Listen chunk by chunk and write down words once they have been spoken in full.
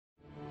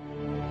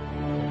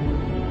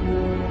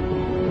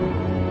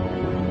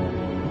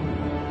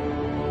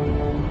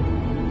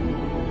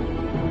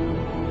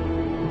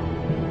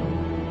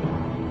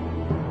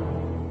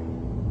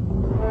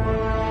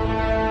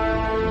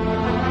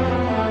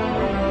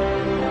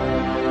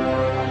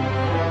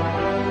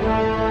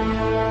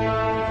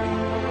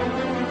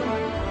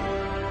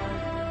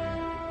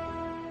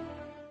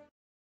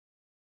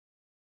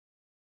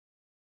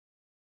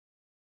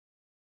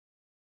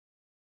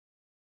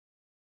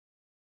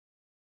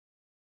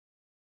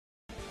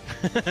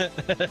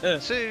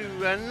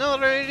to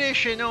another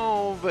edition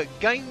of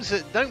games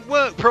that don't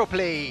work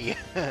properly.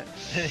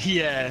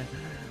 Yeah.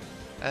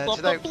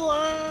 Today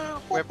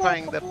we're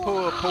playing the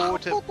poor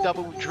port of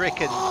Double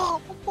Draken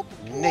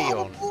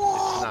Neon.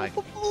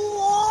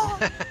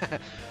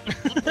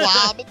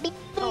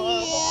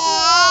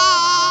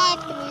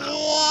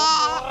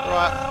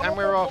 Right, and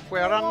we're off.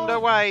 We're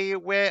underway.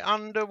 We're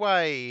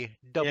underway.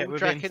 Double within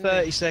Draken.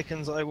 30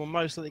 seconds, I will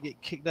most likely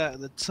get kicked out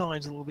of the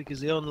title because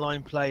the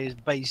online play is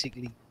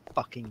basically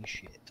fucking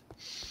shit.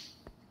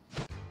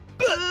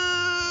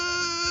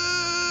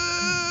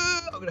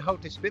 I'm gonna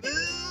hold this a bit. There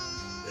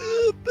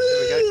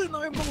we go.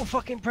 No more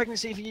fucking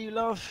pregnancy for you,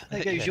 love.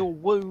 There goes your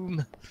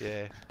womb.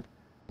 Yeah.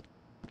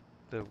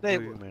 The There,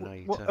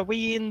 Womanator. what, are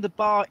we in the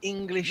bar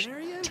English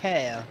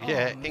tear?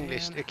 Yeah,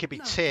 English. It could be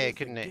tear,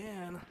 couldn't it?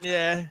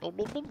 Yeah.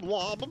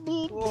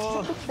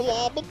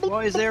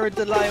 Why is there a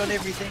delay on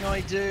everything I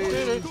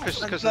do?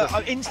 Because Look,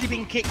 I've instantly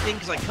been kicked in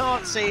because I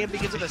can't see him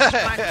because of the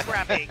smack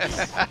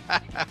graphics.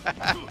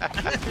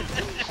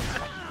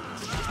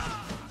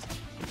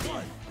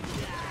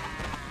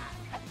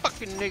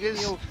 Fucking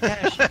niggers. Your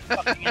cash, you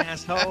fucking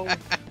asshole.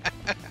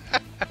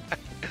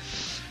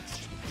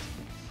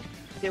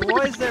 Yeah,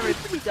 why is there a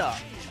duck?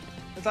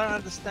 I don't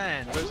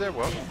understand. Was there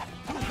what?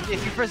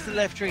 If you press the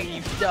left trigger,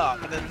 you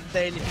duck, and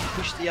then if you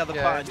push the other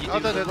button, you do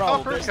Other the than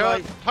roll. But it's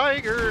uppercut, like,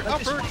 tiger, no,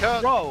 just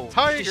uppercut, roll.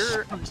 tiger,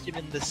 Just punched him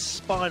in the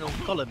spinal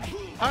column.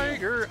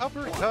 tiger,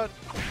 uppercut.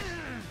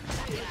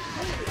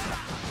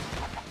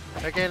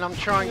 Again, I'm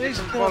trying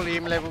different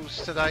volume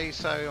levels today,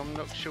 so I'm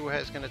not sure how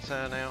it's going to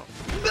turn out.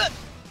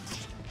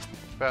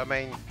 But I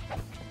mean,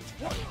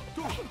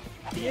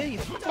 Yeah, you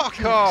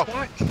fuck off!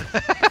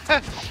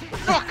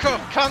 Fuck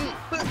off, cunt!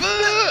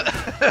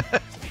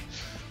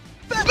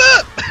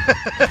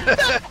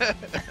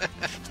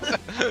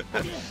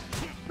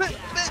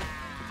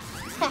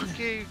 Fuck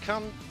you,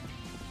 cunt!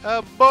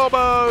 Bobo!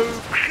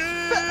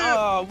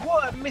 Oh,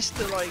 what a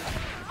Mr. Like.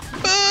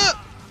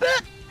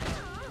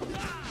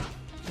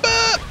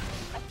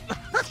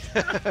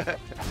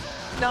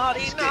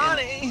 Naughty,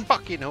 naughty!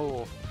 Fucking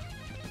whore!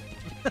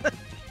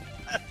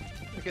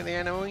 Look at the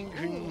animal.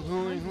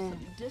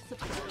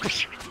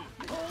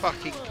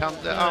 Fucking cunt.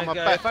 Oh, my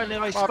back. If only I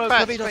My spoke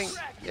bat's of it. been,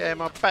 yeah,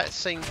 my bat's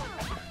seen.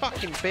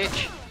 Fucking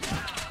bitch.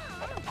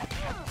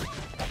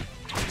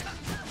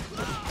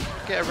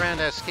 Get around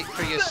there, stick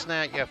through your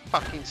snout, you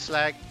fucking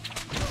slag.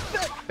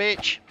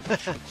 Bitch.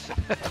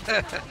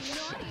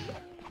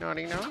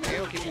 Naughty, naughty.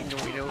 I'll give you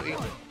naughty, naughty.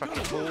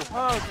 Fucking whore.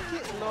 Oh,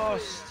 get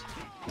lost.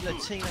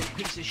 Latino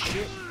piece of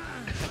shit.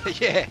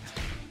 Yeah.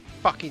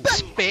 Fucking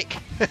spick.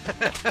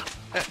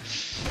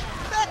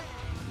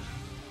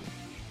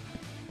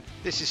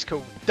 This is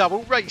called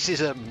double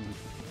racism.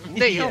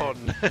 Neon.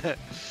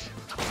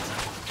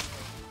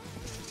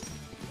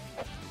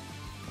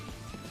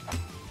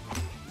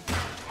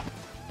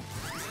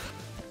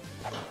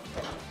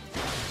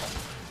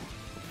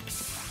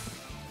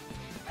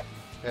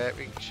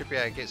 We should be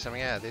able to get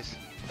something out of this.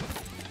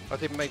 I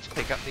didn't mean to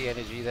pick up the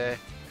energy there.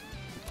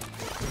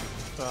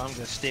 Well, I'm going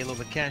to steal all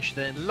the cash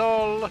then.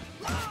 LOL.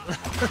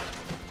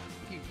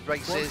 You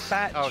racist.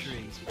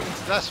 Batteries?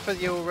 Oh, that's for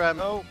your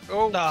No.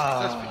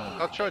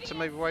 I tried to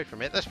move away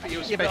from it. That's for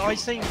your Yeah, special. but I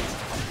seem.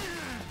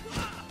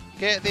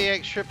 Get the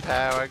extra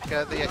power.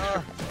 Get the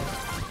extra.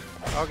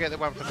 I'll get the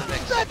one for the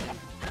next.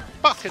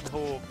 Fucking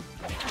whore.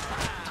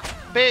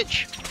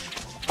 Bitch.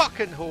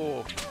 Fucking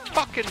whore.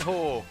 Fucking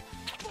whore.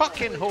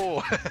 Fucking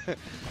whore.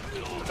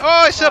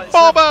 Oh, it's a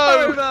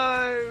Bobo!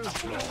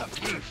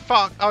 You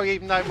fuck. Oh,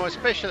 even though my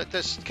special.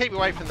 Just keep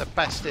away from the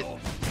bastard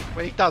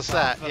when he does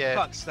that. For Yeah.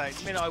 fuck's sake,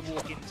 the minute I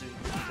walk into it,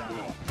 he's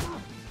done.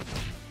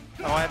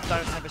 Oh, I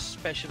don't have a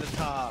special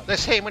attack.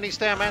 Let's hit him when he's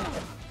down, man.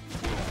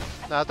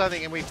 No, I don't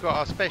think we've got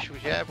our specials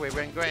yet, have we? We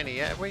haven't got any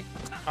yet, have we?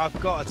 I've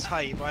got a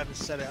tape, I haven't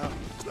set it up.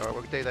 Alright,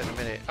 we'll do that in a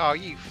minute. Oh,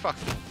 you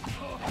fucking.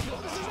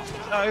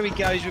 Oh, here he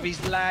goes with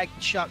his lag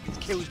chuck, it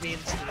kills me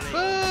instantly.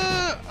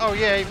 Oh,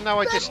 yeah, even though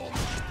I just.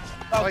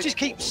 Oh, just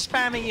keep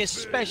spamming your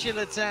special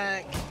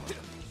attack.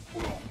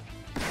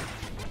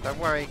 Don't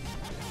worry,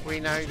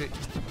 we know that.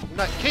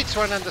 No, kids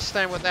won't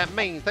understand what that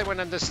means. They won't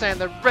understand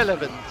the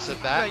relevance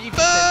of that. No, you've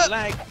said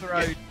lag throw.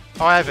 Yeah.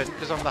 I haven't,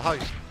 because I'm the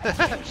host.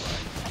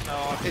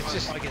 Oh, It's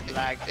just- I get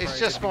lag it's throw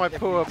just my every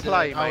poor time.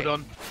 play, Hold mate. on.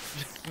 I'm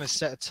just going to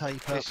set a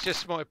tape up. It's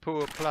just my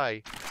poor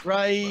play.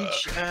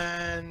 Rage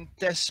and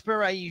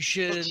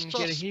desperation. It's Get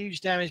a just- huge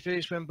damage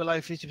boost when below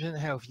 50%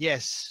 health.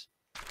 Yes,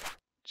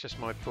 Just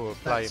my poor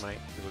play, That's- mate.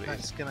 is what it is.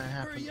 that's going to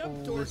happen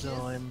all the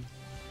time.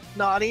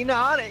 Naughty,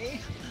 naughty.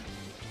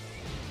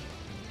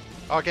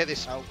 I'll get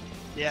this. Oh,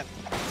 yeah.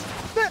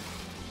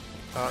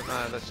 Oh,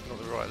 no, that's not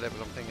the right level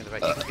I'm thinking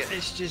about. You can get.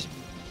 It's just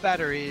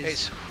batteries.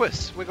 It's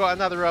whiz. We got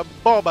another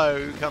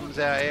Bobo comes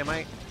out here,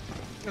 mate.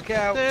 Look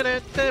out.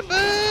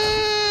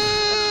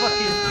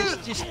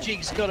 Fucking, this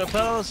jig's got a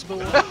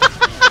passport.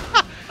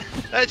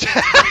 A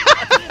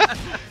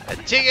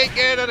jig ain't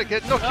going on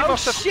again. Knock him Oh,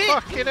 off the shit.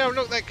 fucking hell.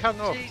 Knock that cunt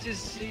off.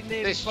 Jesus, he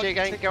nearly This fucking jig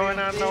ain't took me going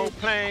on on the no edge.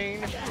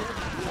 plane.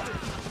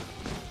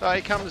 So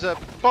here comes a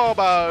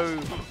Bobo.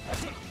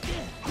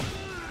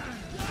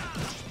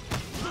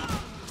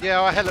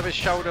 Yeah, I hell of a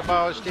shoulder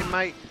barged in,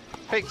 mate.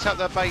 Picked up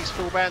the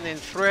baseball bat and then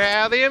threw it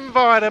out the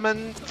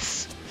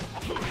environments.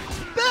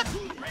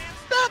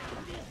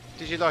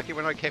 Did you like it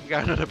when I kept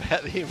going on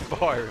about the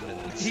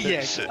environment?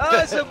 Yes. Oh,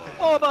 it's a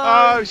bobbo!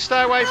 Oh,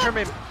 stay away from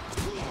him.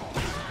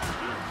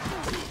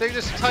 Do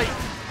just take...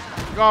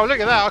 Oh, look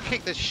at that. I'll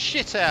kick the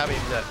shit out of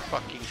him, that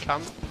fucking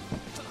cunt.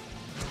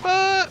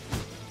 But...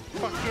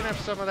 Fucking have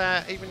some of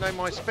that, even though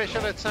my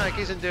special attack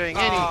isn't doing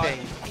anything.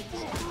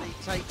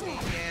 Take me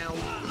out.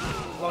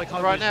 Like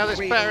I Right now, let's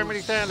batter him when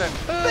he's down there.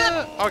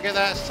 I'll get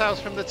that. It's Tales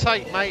from the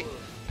Tape, mate.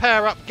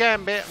 Power up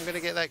Gambit. I'm going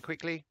to get that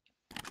quickly.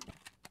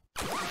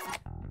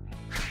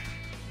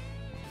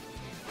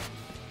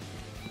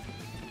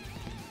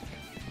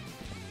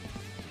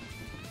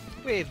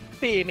 With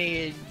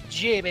Bimmy and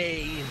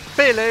Jimmy.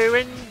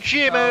 Billoo and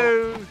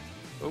Jimmo.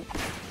 Oh.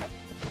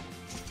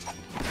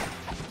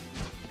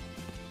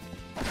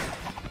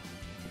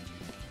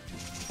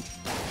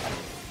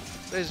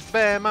 There's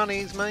bare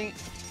monies, mate.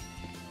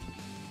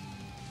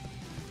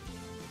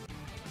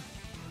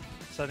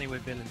 Suddenly we're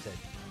Bill and Ted.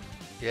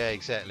 Yeah,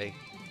 exactly.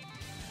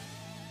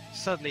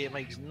 Suddenly it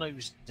makes no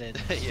sense.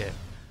 Yeah.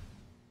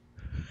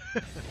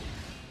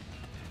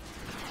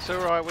 It's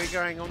alright, we're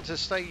going on to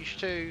stage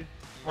 2.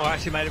 Well, I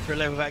actually made it for a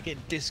level without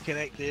getting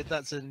disconnected.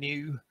 That's a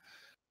new...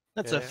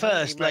 That's Yeah, a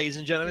first, you ladies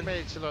and gentlemen. made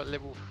it to like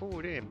level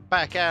 4, didn't you?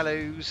 Back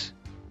alleys.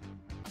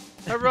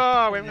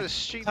 Hurrah! Went with a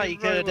stupid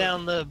Take her robot.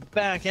 down the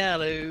back You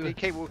alley.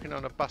 keep walking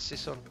on a bus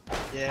this on.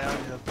 Yeah,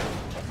 I'm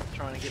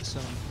trying to get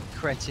some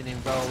cretin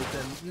involved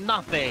and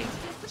nothing.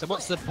 So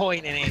what's the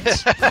point in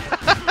it?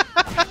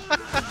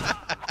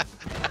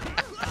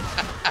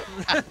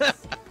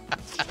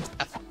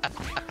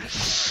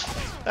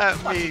 That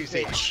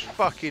music,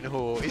 fucking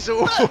whore. It's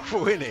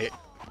awful, isn't it?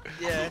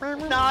 Yeah.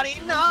 Naughty,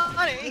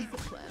 naughty.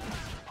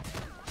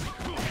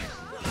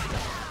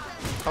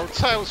 Oh,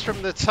 Tales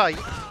from the Tape.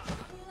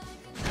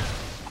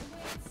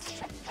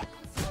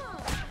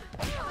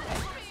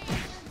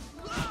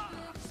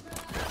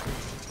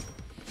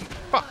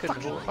 Fucking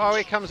whore. Oh,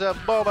 here comes a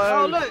Bobo.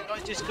 Oh look, I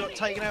just got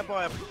taken out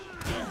by a...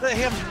 Look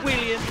here,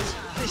 Williams.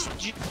 This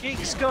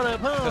jig's got a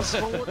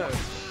passport.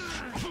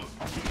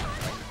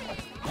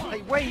 Hey,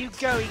 where you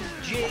going,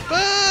 jig?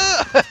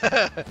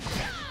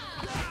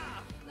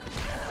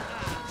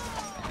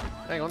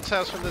 Hang on,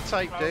 Tales from the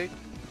Tape, dude.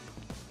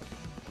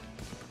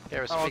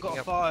 Yeah, it's Oh, I picking got a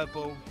up.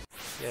 fireball.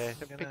 Yeah,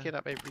 they're picking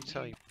up every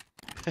tape.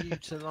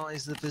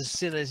 Utilise the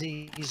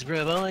facilities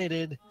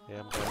provided.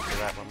 Yeah, I'm going for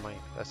that one,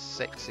 mate. That's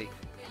sexy.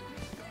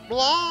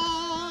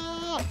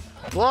 Blah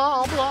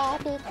blah blah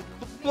blah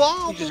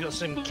blah. You just got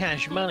some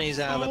cash monies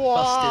out of a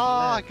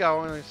Blah. busted Go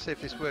on and see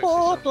if this works.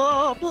 blah, This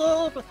blah,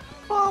 blah, blah,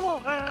 blah,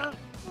 blah.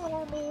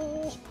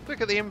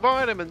 Look at the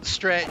environment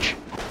stretch.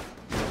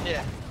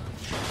 Yeah.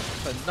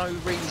 For no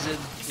reason.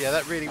 Yeah,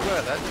 that really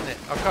worked, that didn't it?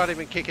 I can't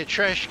even kick a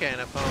trash can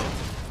apart.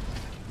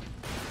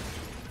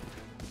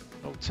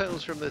 Oh,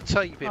 Tales from the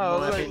Tape, in my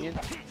look. opinion.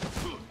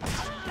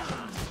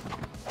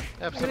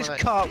 Have Look at some of this that.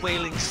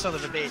 cartwheeling son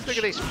of a bitch. Look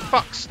at this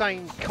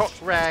fuck-stained cock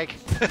rag.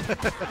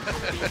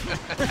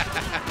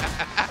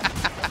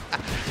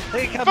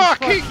 Here comes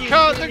Fucking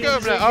can't look Williams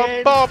over there. Oh,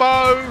 again.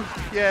 Bobo!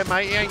 Yeah,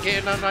 mate, he ain't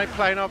getting no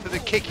plane after the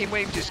kicking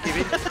we've just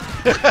given.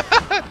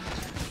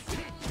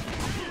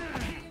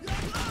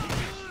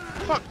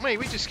 Fuck me,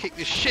 we just kicked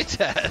the shit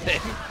out of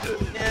them.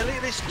 Yeah, look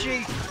at this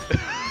Jeep.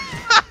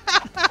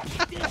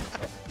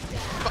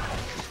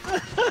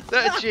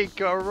 That jig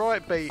got a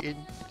right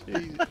beating.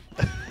 Jesus.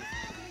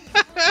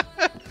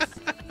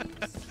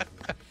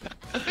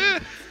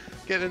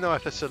 Get a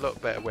knife, that's a lot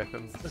better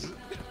weapon.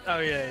 Oh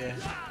yeah, yeah.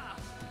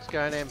 Let's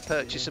go in there and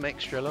purchase some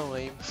extra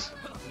lives.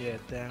 Yeah,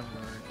 damn right.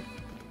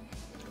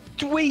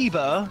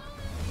 Dweeber.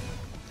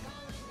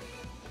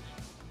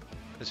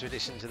 As we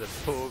listen to the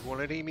poor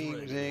quality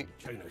music.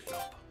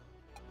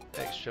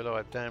 Extra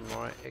life, damn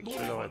right.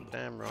 Extra life,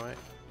 damn right.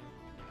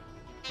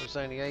 I was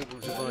only able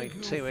to buy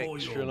 2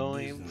 extra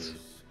lives.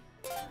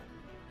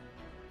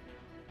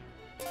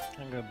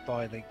 I'm gonna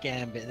buy the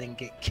Gambit, then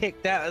get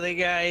kicked out of the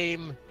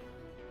game.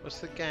 What's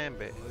the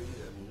Gambit?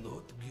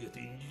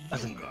 I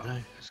don't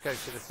know. Let's go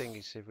to the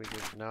thingy, see if we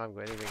can. No, I haven't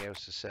got anything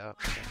else to set up.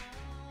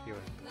 So.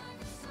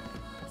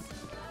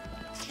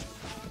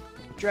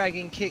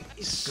 Dragon kick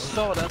is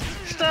sorta.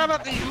 Stab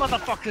at these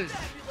motherfuckers!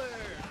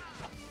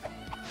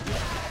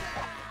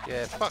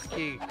 Yeah, fuck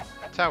you.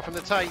 Tail from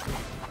the Tape.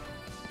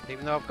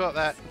 Even though I've got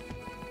that.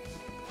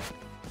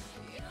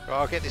 Right,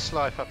 I'll get this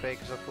life up here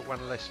because I've got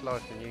 1 less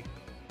life than you.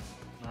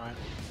 Alright.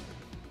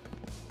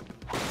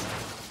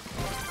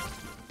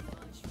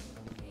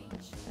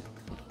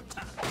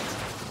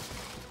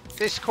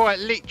 This quite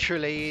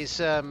literally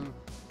is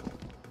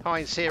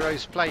Heinz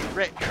Heroes Play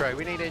Retro.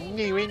 We need a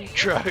new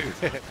intro.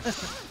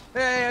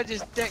 Hey, I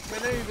just deck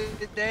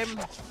maneuvered them.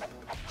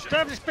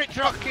 Stab this bitch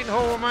fucking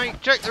whore,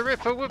 mate. Jack the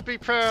Ripper would be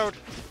proud.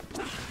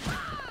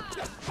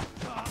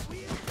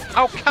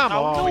 Oh, come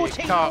on, you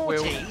naughty,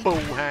 cartwheel naughty. bull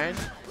hand.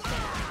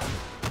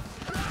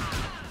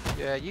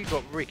 Yeah, you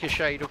got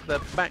ricocheted off the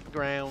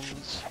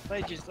backgrounds.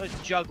 I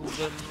juggled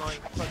them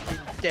like fucking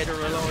dead or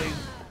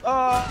alive.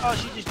 Oh,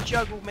 she just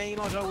juggled me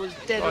like I was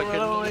dead Like or a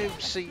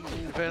alive. season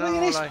Look at finale.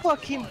 this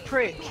fucking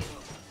prick.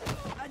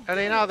 And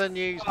in other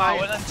news, Oh,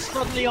 mate. and then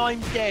suddenly I'm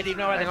dead even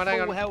though I had a Hang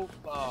full on.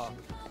 health bar.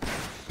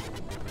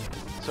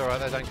 It's alright,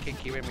 they don't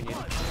kick you in when you're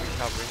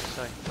recovering,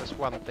 so that's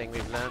one thing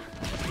we've learned.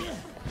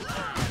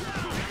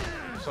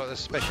 It's like the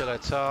special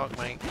attack,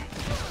 mate.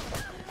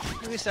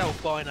 Look at this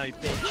albino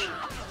bitch.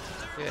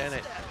 Yeah,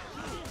 innit?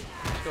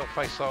 It's got a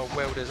face like a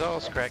welder's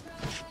arse crack.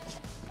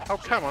 Oh,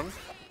 come on.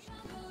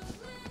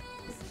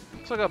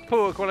 It's like a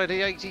poor quality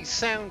 80s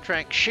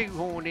soundtrack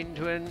shoehorned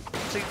into a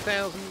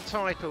 2000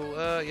 title.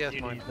 Yeah,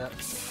 that's mine. That.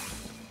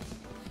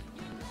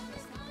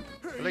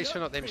 At least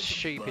we're not them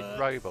stupid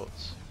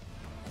robots.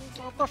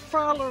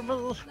 Follow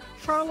me.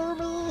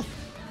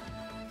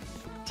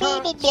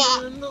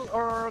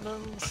 Oh,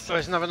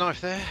 there's another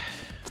knife there.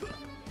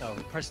 Oh,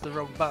 press the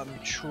wrong button.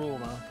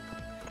 Trauma.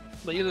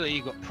 But you look like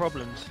you got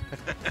problems.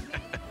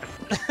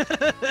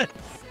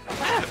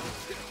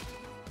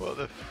 What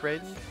the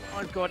friend?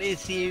 I've got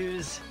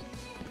issues.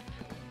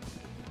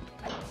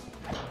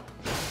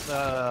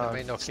 Let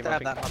me knock him, I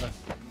Stab that think. mother.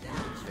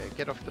 Yeah,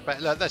 get off the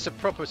back. Look, that's a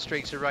proper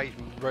Streets of Rage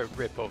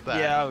rip off that.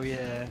 Yeah, oh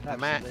yeah.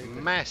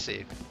 Absolutely.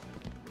 Massive.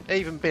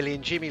 Even Billy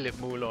and Jimmy look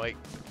more like.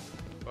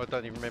 I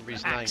don't even remember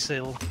his name.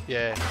 Axel.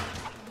 Yeah.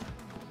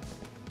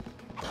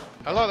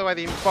 I like the way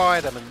the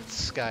environments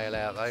scale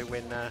out though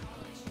when.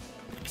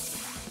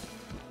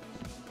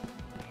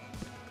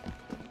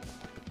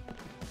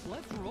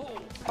 Let's roll.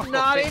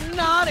 Naughty,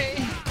 naughty.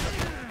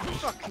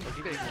 Fucking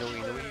big naughty,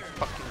 you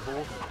fucking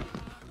whore.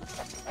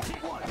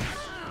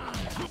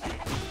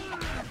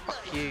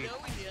 Fuck you.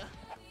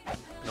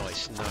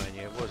 Nice knowing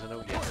you. It wasn't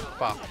all you.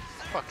 Fuck.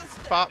 Fucking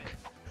fuck.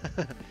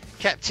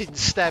 Captain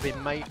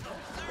stabbing, mate.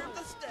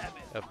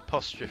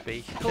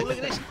 Apostrophe. Oh, look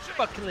at this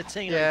fucking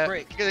Latino Yeah,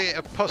 prick. look at the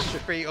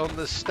apostrophe on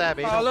the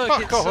stabbing. Oh, look,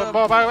 fuck it's, off,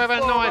 Bobo. Have a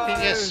Bobo. knife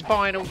in your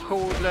spinal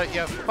cord. Look,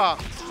 you fuck.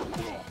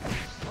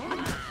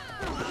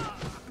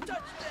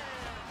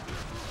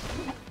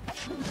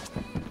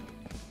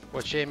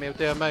 Watch him. He'll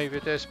do a move.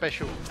 He'll do a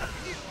special.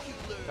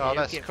 Oh, He'll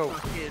that's get cool.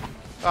 fucking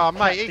Oh,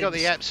 mate, he got the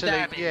Captain absolute.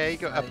 Stabbing, Yeah, he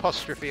got mate.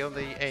 apostrophe on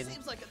the end.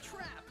 Seems like a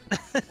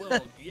trap.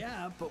 Well,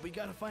 yeah, but we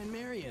gotta find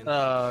Marion.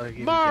 Oh, here we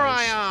go.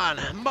 Morion!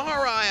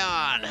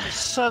 Morion!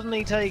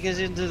 Suddenly take us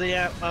into the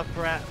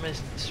upper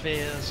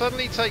atmosphere.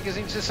 Suddenly take us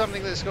into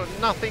something that's got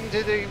nothing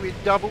to do with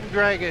Double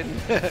Dragon.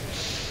 Yeah,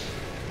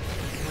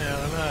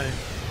 I know.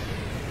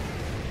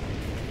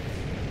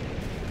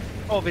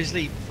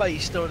 Obviously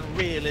based on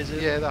realism.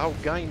 Yeah, the whole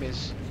game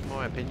is, in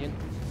my opinion.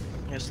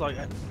 It's like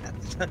a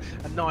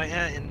night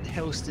out in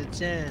Hellstead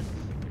Town.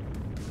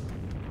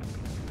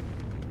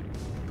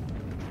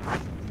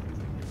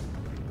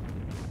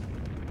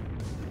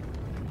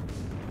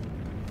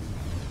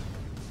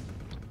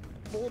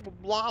 Blah,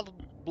 blah,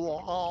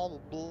 blah,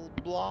 blah,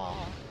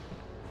 blah.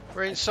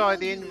 We're inside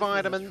the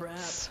environment.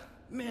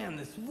 Man,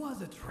 this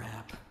was a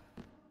trap.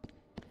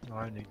 Oh,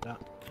 I need that.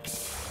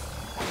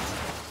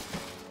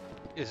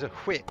 There's a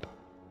whip.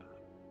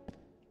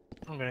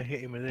 I'm gonna hit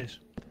him with this.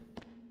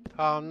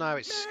 Oh no,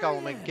 it's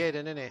Skullmageddon,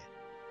 isn't it?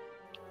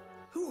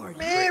 Who are you?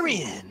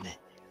 Marion!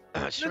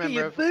 Just Look at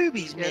your of-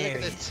 boobies, Yeah, look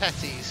Marion. at the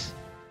tatties.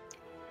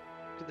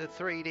 Look at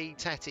the 3D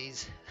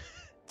tatties.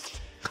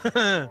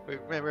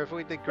 Remember,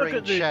 avoid the Look green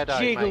at the shadow,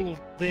 jiggle mate.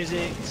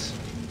 physics.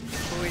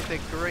 Avoid the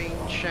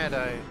green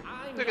shadow.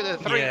 Look at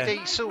the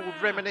 3D sword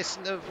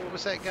reminiscent of, what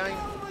was that game?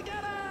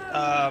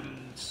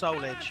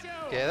 Soul Edge.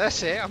 Yeah,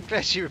 that's it. I'm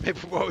glad you remember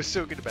what I was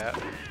talking about.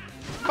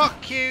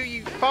 Fuck you,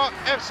 you fuck!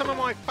 Have some of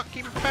my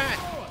fucking fat!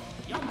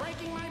 You're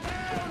breaking my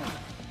bone.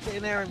 Get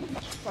in there and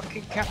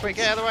fucking cap Quick,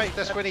 get out of the way.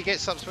 That's when he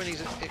gets up, when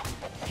he's How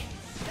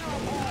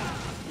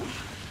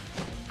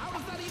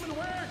does that even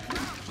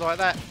work? like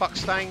that, fuck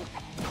stain.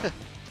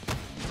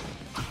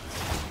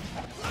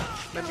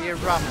 Remember your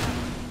run.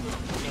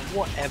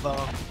 Whatever.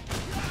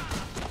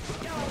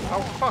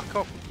 Oh, fuck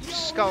off,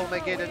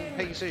 Skullmageddon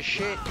piece of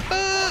shit.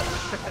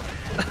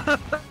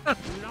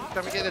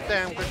 Don't forget the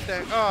down, good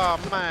down. Oh,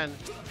 man.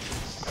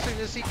 As soon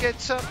as he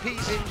gets up,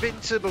 he's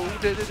invincible.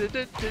 You're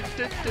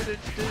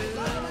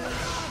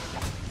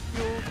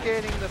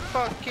getting the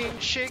fucking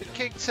shit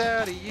kicked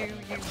out of you,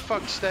 you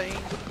fuck stain.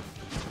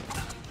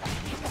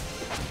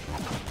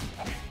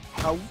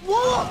 Oh,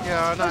 what?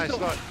 Yeah, I know, it's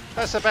like,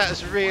 that's about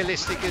as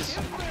realistic as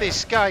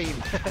this game.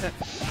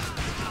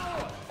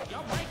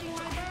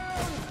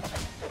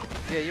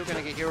 Yeah, you're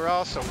gonna get your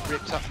arsehole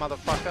ripped up,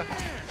 motherfucker.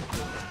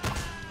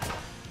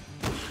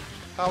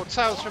 Oh,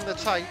 Tales from the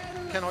Tape.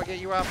 Can I get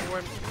you up or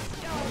him?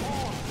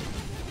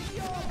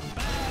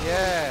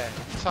 Yeah,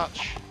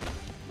 touch.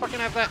 Fucking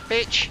have that,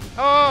 bitch.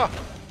 Oh!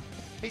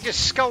 He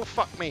just skull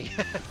fucked me.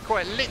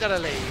 Quite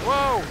literally.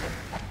 Whoa!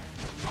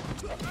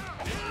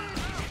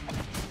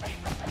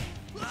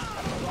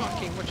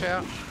 Fucking watch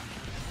out.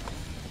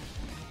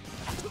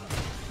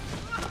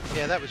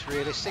 Yeah, that was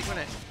realistic,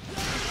 wasn't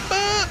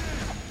it?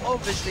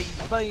 Obviously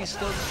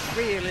based on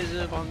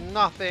realism. On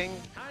nothing.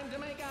 Time to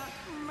make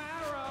a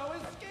marrow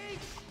escape.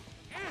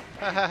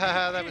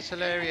 That was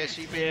hilarious.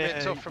 You've been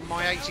ripped off from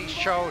my 80s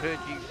childhood,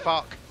 you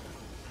fuck.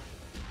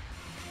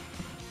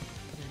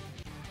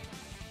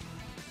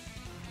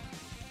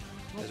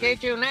 We'll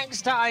get you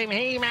next time,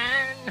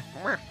 He-Man.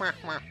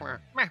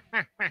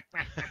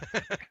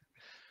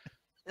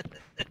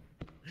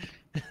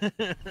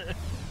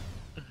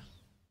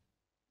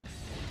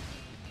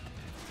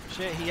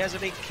 Shit, he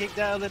hasn't been kicked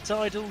out of the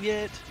title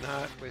yet.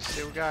 No, we're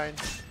still going.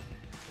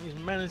 He's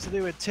managed to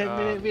do a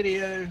 10-minute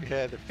video.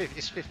 Yeah,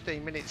 it's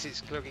 15 minutes it's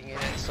clogging in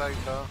at so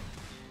far.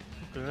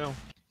 Fucking hell.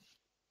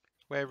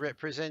 We're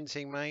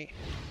representing, mate,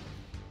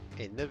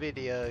 in the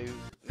video.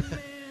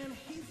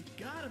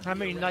 How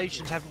many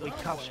nations haven't we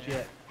cussed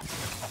yet?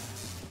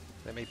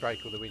 Let me break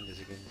all the windows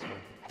again as well.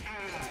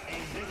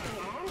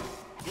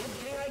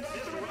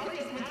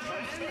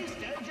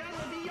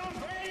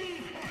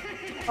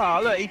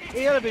 Oh, look, he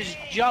just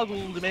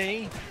juggled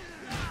me.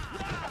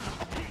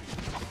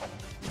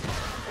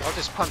 I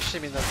just punched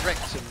him in the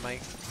rectum, mate.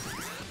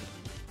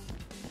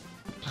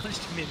 Punched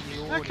him in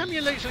the How come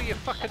you lose all your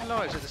fucking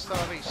lives at the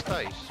start of each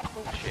stage?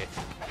 Bullshit.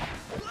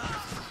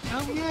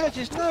 Oh yeah, I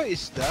just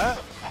noticed that.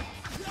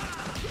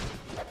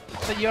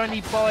 So you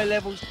only buy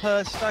levels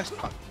per stage.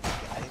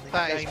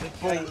 That is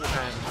bullhand,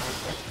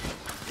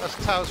 mate.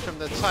 That's Tales from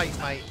the Tape,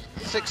 mate.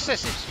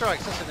 Successive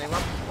strikes, that's a new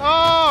one.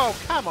 Oh,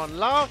 come on,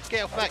 love.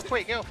 Get off that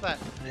quick, get off that.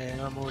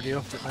 Yeah, I'm already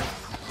off it, mate.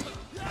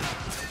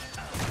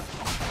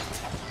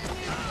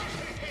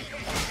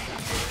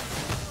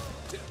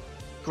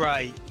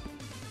 Great.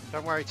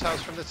 Don't worry,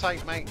 Tales from the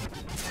Tape, mate.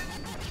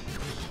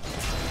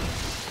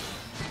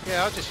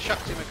 Yeah, I just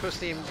chucked him across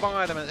the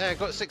environment. There,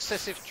 got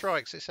successive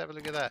strikes. Let's have a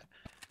look at that.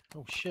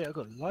 Oh shit, I've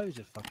got loads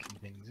of fucking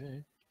things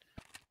here.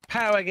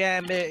 Power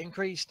Gambit,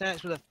 increased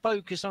stats with a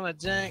focus on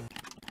attack.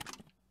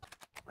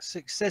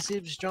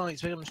 Successive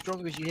strikes become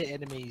stronger as you hit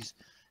enemies.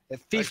 At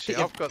 50 Actually,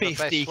 I've got the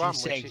best one,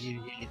 which is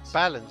hits.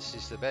 balance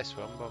is the best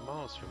one by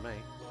miles for me.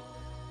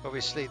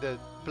 Obviously, the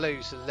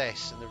blues are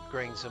less and the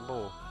greens are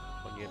more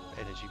on your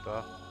energy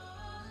bar.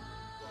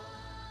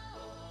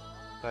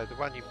 So the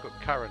one you've got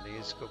currently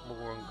has got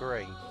more on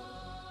green.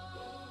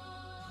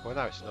 Well,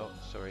 no, it's not.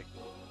 Sorry.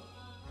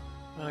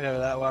 I'll go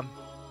with that one.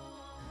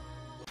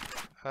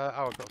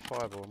 Oh, I've got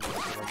fireball. I might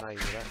have a name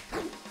of that.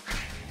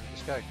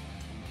 Let's go.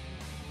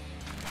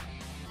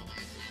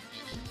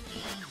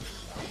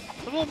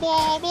 Can't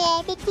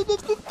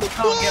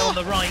get on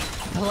the right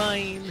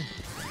plane.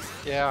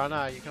 Yeah, I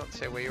know. You can't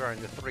tell where you are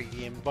in the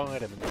 3D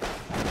environment.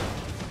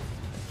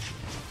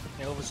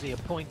 There's obviously a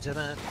point to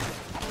that.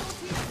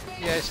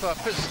 Yeah, it's like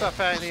put stuff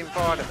out in the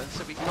environment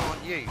that we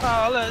can't use.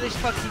 Oh look, this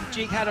fucking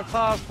jig had a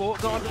passport,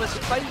 got onto a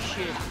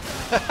spaceship.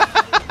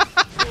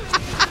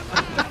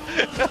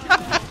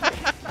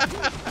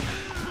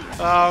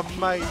 Oh,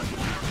 mate.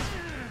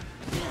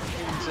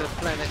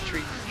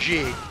 Interplanetary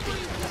jig.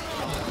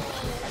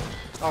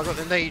 Oh, I got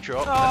the knee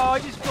drop. Oh, I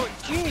just got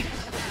jigged.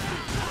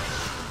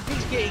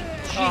 He's getting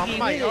jiggy Oh,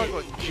 mate, with I it.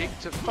 got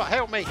jigged to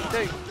help me,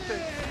 dude.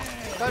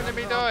 Don't let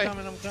me die. I'm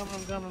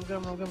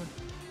coming.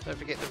 Don't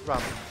forget to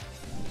run.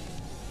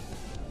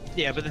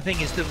 Yeah, but the thing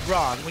is, the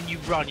run, when you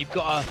run, you've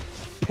got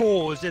to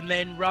pause and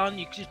then run.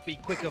 You could just be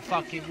quicker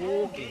fucking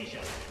walking.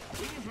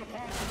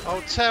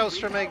 Old Tales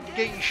from a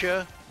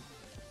Geisha.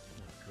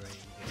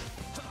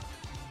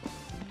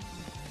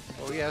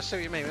 Oh yeah, I see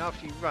what you mean.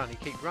 After you run, you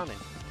keep running.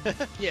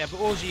 Yeah, but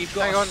also you've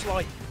got Hang a on.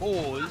 slight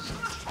pause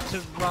to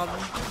run.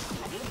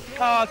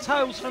 Ah,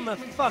 Tales from a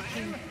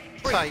fucking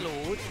prick Tape.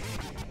 lord.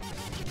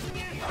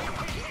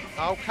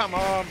 Oh, come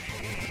on.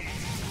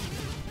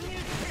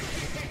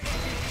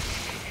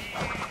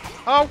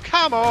 Oh,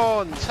 come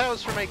on.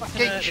 Tales from a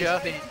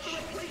Geisha.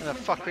 And a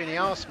fucker in the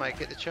arse, mate.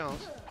 Get the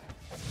chance.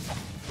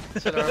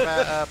 Tell her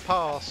about her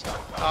past.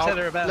 Oh, Tell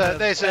her about look, the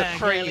there's a bang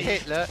free alley.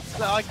 hit, look.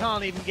 Look, I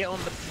can't even get on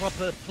the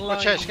proper plane.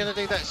 Watch out, she's going to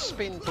do that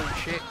spin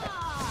bullshit.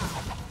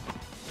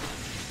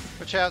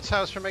 Watch out,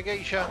 Tales from a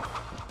Geisha.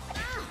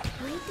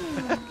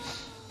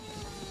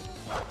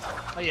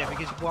 Oh yeah,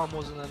 because one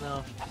wasn't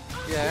enough.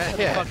 Yeah,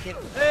 yeah. Fucking,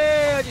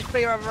 hey, I just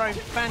beat her own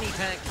fanny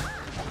pack.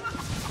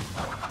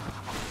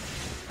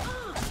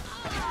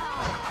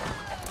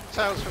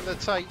 Tales from the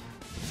Tape.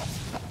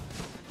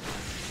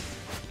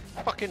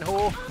 Fucking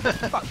whore.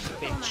 Fuck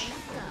you, bitch.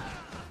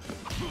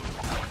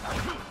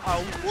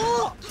 Oh,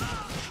 what?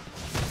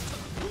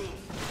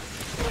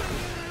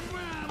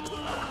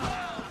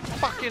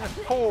 Fucking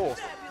whore.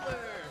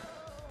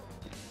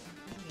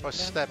 I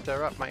stabbed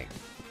her up, mate.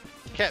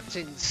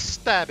 Captain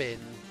Stabbing.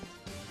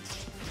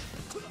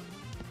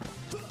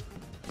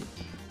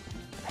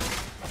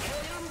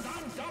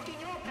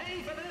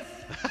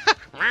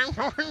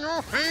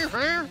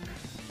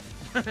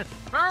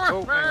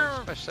 Oh, hang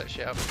on. Smash that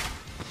shit up.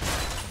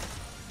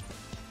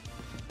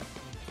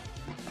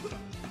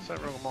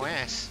 Something wrong with my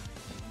ass.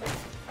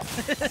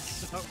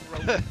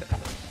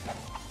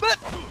 But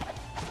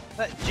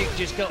that jig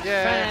just got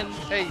Yeah,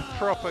 fan. he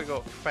proper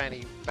got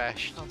fanny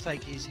bashed. I'll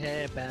take his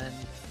hair comb.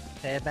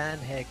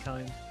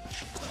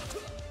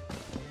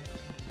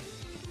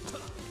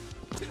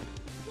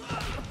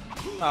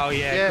 Oh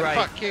yeah, Yeah, great.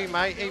 fuck you,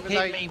 mate. Even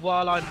Hit though me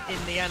while I'm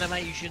in the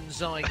animation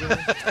cycle.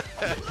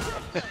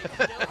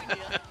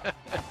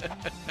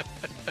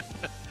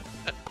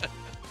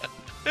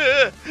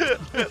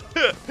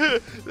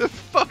 the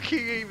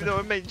fucking even though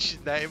I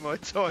mentioned that in my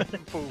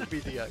Titanfall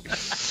video.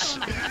 Just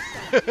get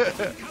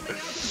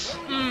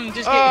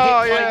hit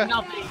yeah. by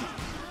nothing.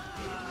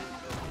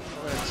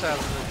 I'm going to tell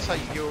him to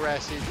take your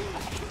acid.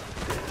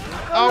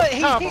 Oh, look,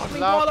 he come hit on, me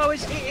love. while I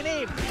was hitting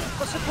him.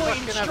 What's the point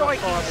in Fucking have a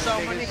striking fireball,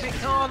 someone niggas. if it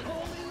can't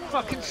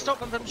fucking stop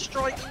them from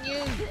striking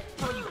you?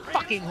 Oh, you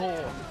fucking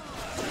whore.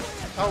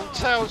 Old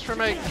tales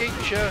from a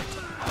geisha.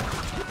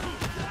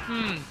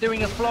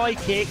 Doing a fly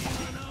kick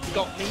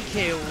got me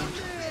killed.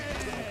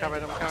 I'm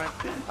coming.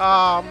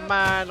 Oh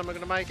man, I'm not going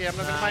to make it. I'm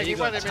not going to make You it.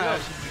 got Wait a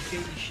minute. tails and you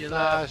geisha, No,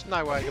 look. there's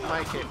no way I can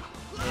make it.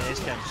 Yeah, this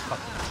game's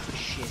fucking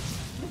shit.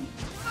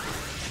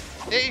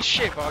 It is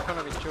shit, but I kind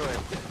of enjoy it.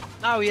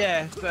 Oh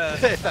yeah, but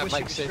That I wish it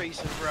makes was sense.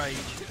 Streets of Rage.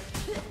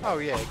 Oh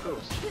yeah, of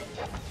course.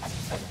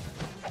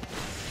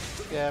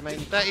 Yeah, I mean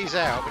that is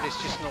out, but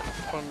it's just not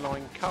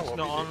online co-op. It's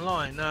not is it?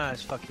 online, no,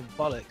 it's fucking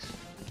bollocks.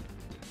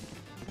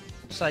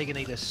 Sega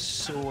need to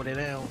sort it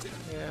out.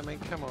 Yeah, I mean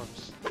come on.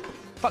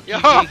 Fuck you,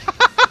 Yeah.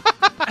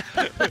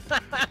 Jig.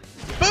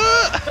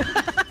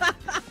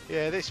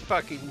 Yeah, this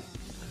fucking.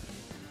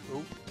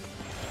 Ooh.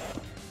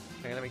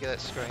 Okay, let me get that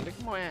screen. Look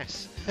at my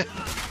ass.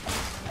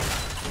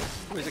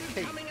 Where's a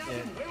key?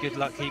 Yeah, good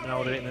luck keeping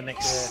hold of it in the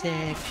next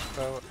Yeah. sec.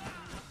 I'll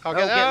Oh,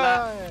 get get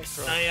that. that.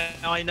 Yeah, No, yeah,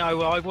 I know,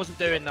 well, I wasn't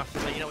doing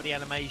nothing, but you know what the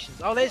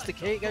animations. Oh, there's the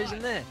key, it goes in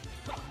there.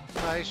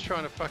 no, he's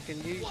trying to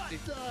fucking use it.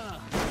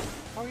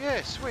 Oh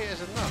yeah, sweet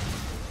as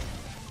enough.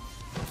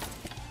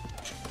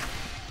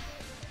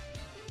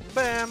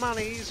 Bear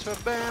monies for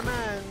bear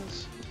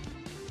mans.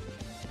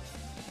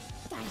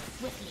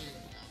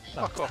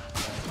 Fuck off.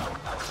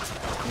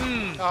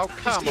 Oh Just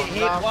come get on,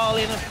 hit love. while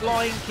in a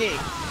flying kick.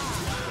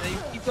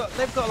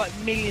 They've got like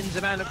millions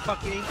amount of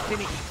fucking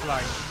infinity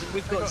flames, and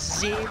we've got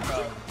zero.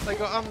 They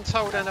got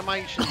untold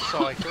animation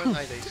cycle, haven't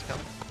they, these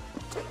cunts?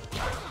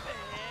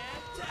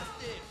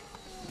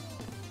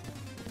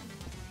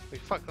 We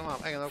fucked them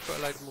up. Hang on, I've got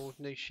a load more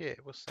new shit.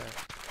 What's that?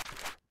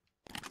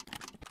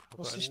 I've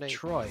What's got a this knee-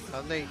 trike?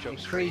 A knee drop.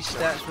 Increase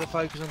speed. stats with a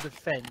focus on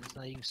defense.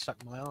 Now you can suck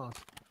my ass.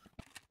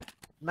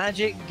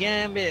 Magic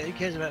Gambit. Who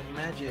cares about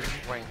magic?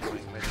 Wank,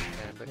 magic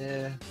gambit.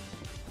 Yeah.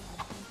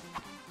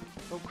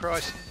 Oh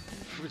Christ.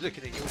 We're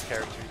looking at your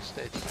character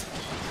instead.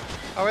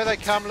 Oh, here they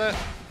come, look.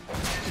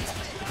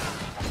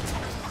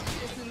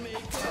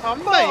 Oh,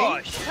 mate!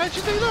 Gosh. How'd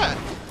you do that?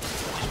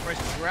 Just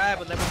press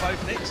grab and they were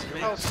both next to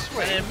me. Oh,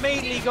 sweet. And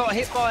immediately got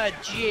hit by a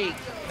jig.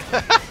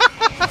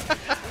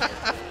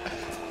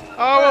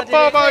 Oh, a did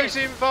it Bobo's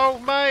hit?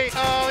 involved, mate.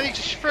 Oh, he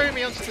just threw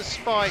me onto the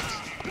spikes.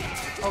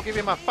 I'll give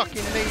him a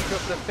fucking knee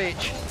drop, the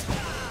bitch.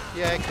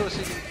 Yeah, of course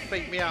he didn't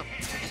beat me up.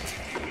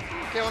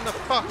 Get on the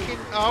fucking...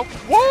 Oh,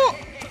 what?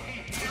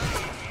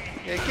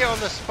 Yeah, get on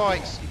the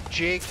spikes, you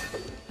jig.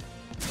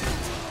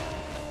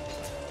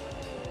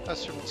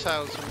 That's from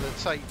Tales from the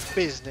Tape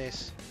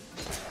Business.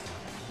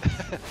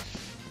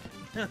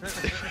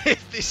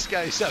 If this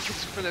goes up,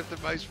 it's full of the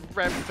most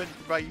rampant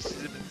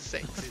racism and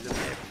sexism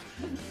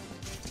ever.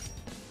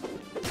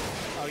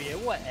 Oh yeah,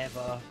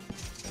 whatever.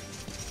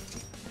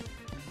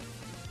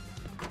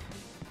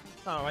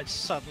 Alright,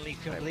 suddenly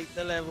complete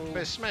the level.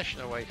 We're smashing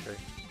our way through.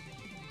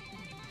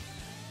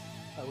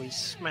 Oh, we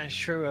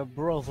smash through a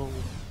brothel.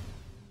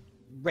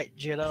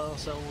 Wretched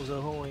arseholes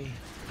ahoy.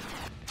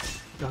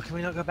 God, can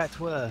we not go back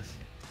to Earth?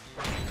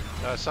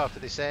 No, it's after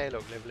this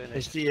airlock level, isn't it?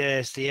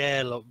 It's the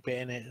airlock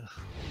bit, innit?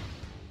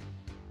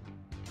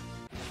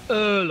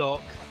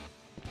 Airlock.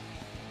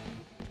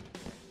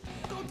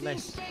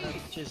 Unless I'm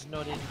just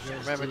not interested.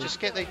 Remember,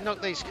 just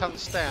knock these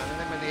cunts down, and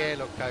then when the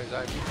airlock goes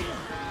over.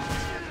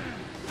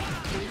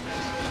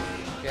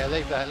 Yeah,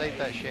 leave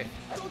that shit.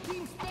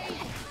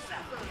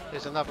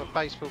 There's another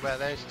baseball bat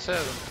there, there's two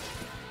of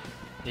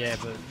them. Yeah,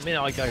 but the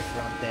minute I go for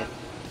it, I'm dead.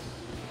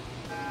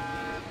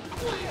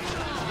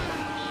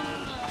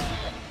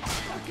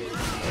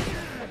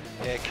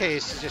 Yeah, key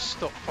is to just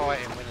stop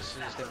fighting when as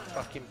soon as them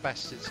fucking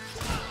bastards.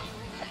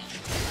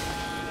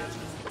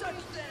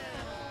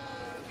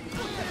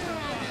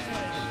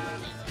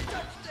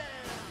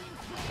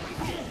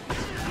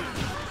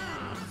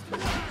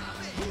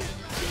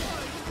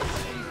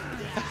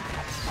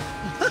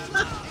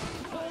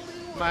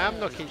 Mate, I'm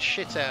knocking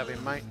shit out of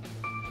him, mate.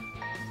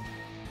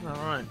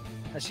 Alright.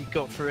 Actually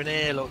got through an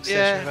airlock session.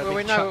 Yeah, where well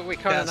we know we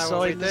kind of know what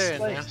we're outside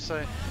doing the now, space.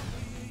 so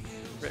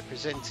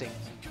representing.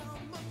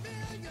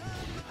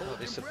 Oh,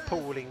 this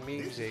appalling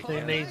music. Who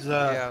needs Yeah,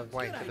 that? I'm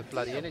waiting for the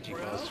bloody energy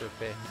bars to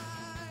appear.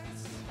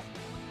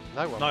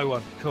 No one. No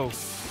one. Cool.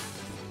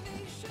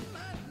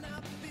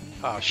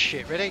 Oh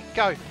shit, ready?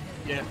 Go!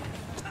 Yeah.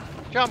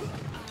 Jump!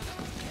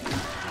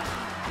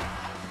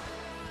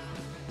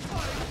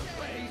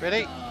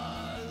 Ready?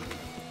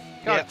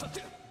 Go! Yeah.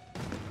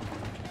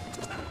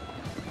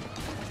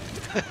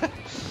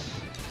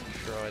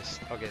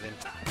 Christ, I'll get them.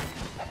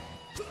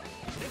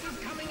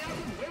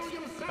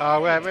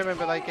 Oh, well,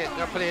 remember they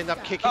probably end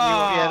up kicking you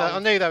off. Yeah, I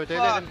knew they would do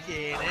that.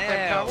 Fucking Them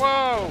hell.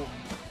 Whoa!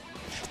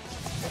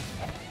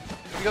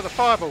 You got the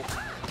fireball.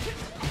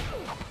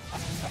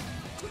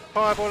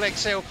 Fireball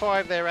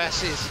XL5, their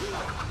asses.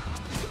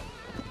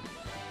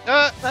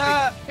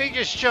 He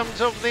just jumped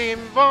off the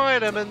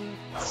environment.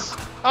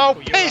 Oh, Well,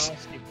 you're piss!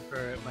 asking for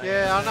it, mate.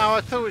 Yeah, I know.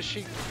 I thought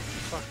she.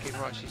 Fucking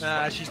right, she's.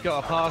 Nah, she's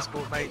got a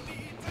passport, mate.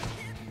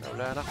 No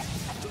learner.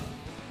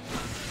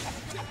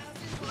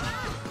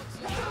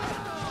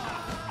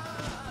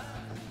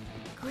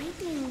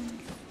 Greetings.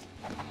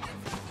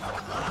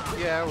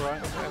 Yeah,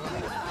 alright.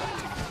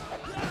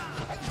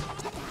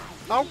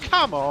 Oh,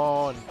 come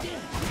on!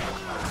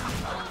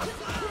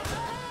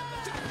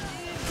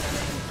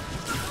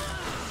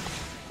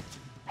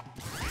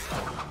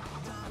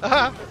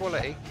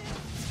 Quality.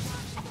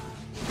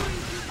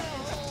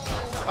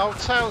 Oh,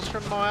 tails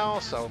from my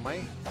arsehole,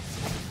 mate.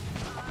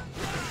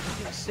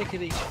 I'm sick of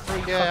these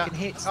free Yeah. fucking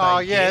hits. Oh,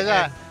 they yeah, give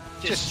that.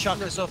 and Just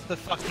chuck us off the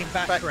fucking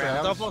background.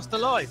 Background. I've lost a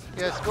life.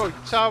 Yes, good.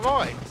 So have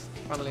I,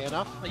 funnily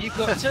enough. Oh, you've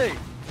got two.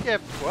 Yeah,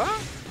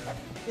 what?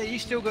 Yeah, you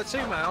still got two,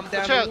 mate. I'm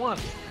down Watch to out. one.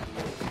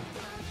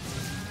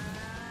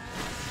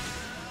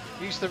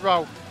 Use the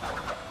roll.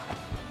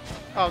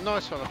 Oh,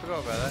 nice one. I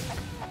forgot about that.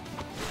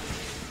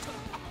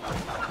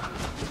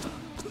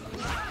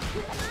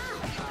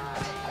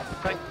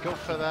 Thank God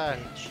for that.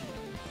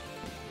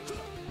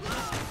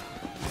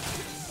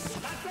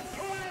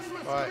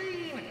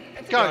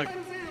 Right. Go!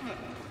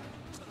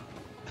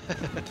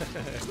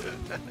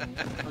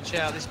 Watch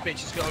out, this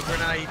bitch has got a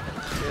grenade.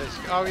 Yes.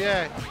 Oh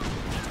yeah.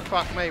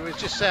 Fuck me, it was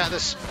just out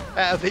of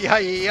the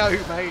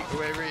AEO, mate, or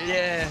whatever it is.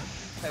 Yeah,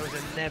 that was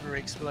a never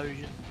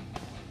explosion.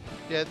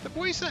 Yeah,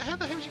 what is that? How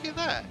the hell did you get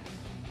that?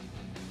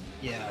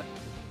 Yeah,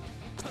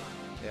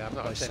 Yeah, I'm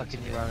not by attempting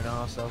sucking it. your own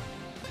arsehole.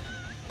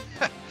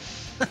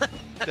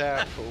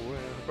 Doubtful.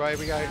 Right, here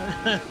we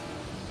go.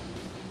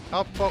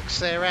 I'll box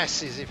their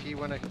asses if you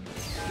want to.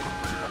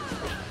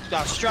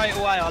 No, straight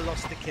away I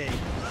lost the key.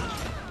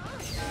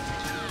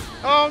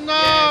 Oh no!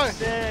 Yes,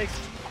 yes.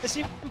 It's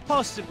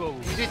impossible.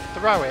 You did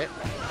throw it.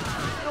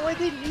 No, I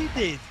didn't. You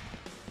did.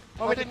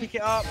 I went to didn't- pick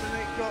it up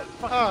and it got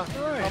fucking Oh,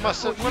 thrown. I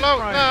must have. thought Well, you'd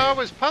no, thrown I it.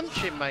 was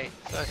punching, mate.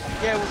 So.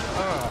 Yeah,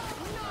 well,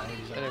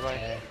 Oh.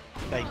 anyway.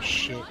 Anyway. Big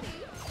shit.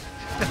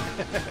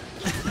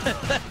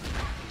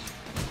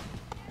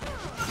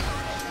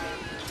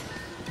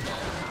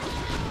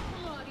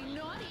 Naughty,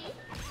 naughty.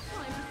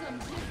 Time for some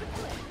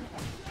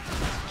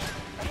discipline.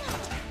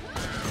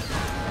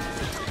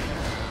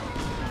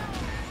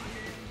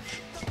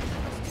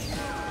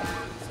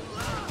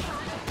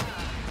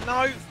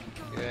 No.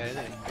 Yeah,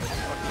 isn't it?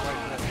 Fucking wait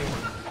for that door.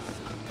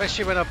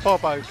 Especially when a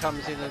Bobo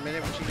comes in a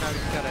minute, which you know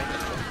he's gonna.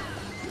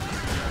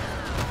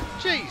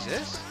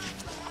 Jesus!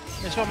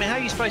 That's what I mean. How are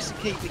you supposed to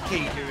keep the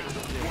key during all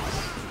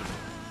this?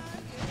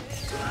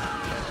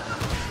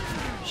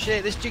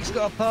 Shit, this chick's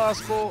got a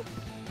passport.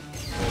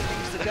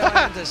 Needs to go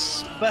into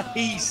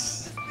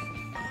space.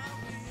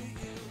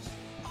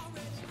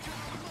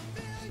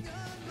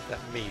 That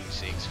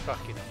music's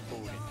fucking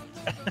appalling.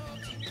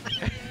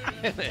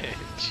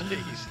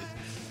 Jesus.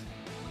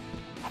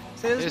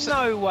 So there's It's-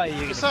 no way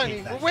you're It's gonna only.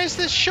 keep Well, that. where's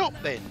the shop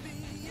then?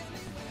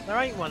 There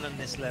ain't one on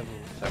this level.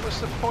 So what's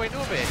the point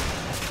of it?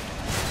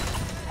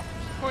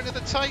 Point of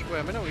the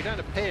tapeworm? I know he don't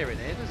appear in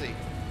here, does he?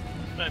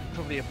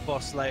 Probably a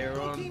boss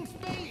later on.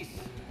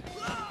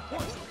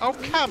 Oh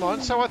come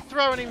on! So I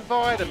throw an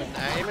environment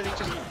at him and he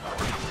just.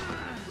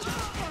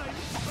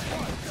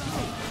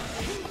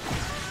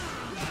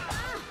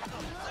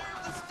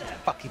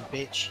 Fucking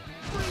bitch.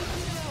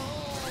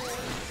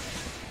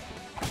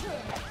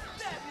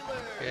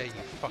 Yeah, you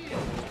fucking.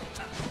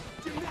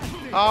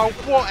 Oh,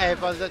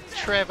 whatever, the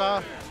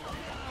Trevor.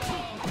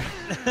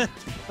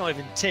 Not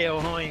even Teal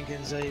Hine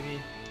can save you.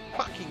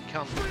 Fucking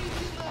cunt.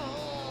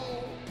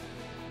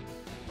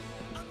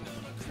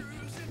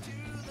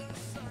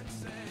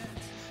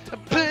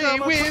 Play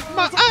with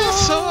my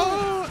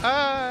asshole.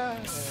 Ah,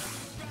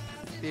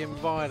 the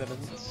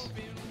environments.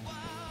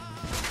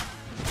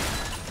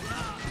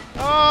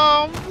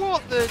 Oh,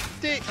 what the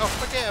dick! Oh,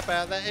 forget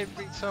about that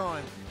every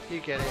time. You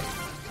get it.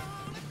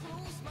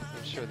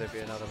 I'm sure there'll be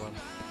another one.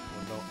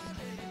 Or not.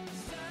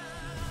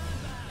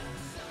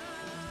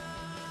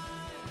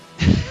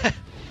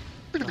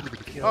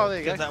 Oh, there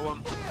you Get go. that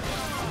one.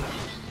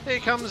 Here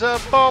comes a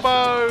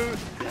Bobo.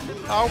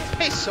 Oh,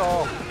 piss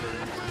off.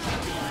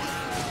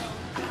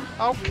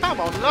 Oh, come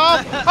on,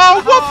 love.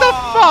 Oh, what the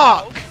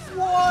fuck?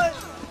 What?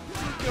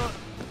 You got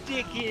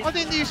dickhead. I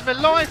didn't use my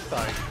life, though.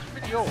 It's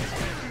really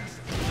awful.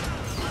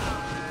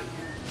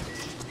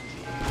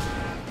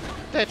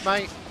 Dead,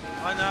 mate.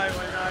 I know.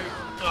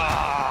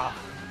 Ah,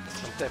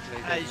 I'm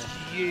definitely dead. as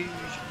usual.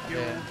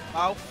 Yeah.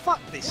 Oh, fuck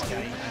this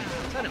game,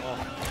 mate. Turn it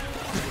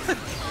off.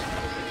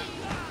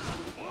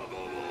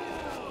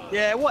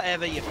 Yeah,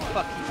 whatever, you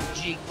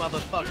fucking jig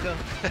motherfucker.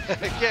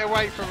 Get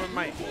away from him,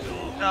 mate.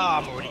 Oh,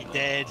 I'm already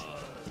dead.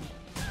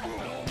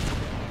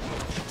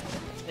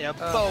 Yeah,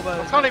 Bobo's I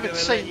can't not even gonna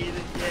see. let you-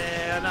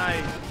 Yeah, I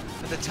know.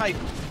 And the tape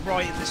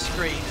right in the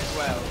screen as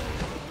well.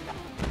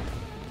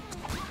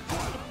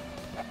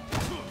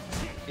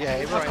 Yeah,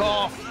 you're Fuck right.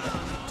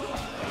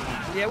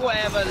 off. Yeah,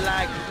 whatever,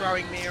 lag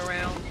throwing me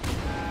around.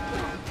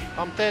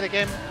 I'm dead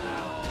again.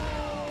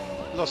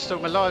 Lost all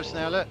my lives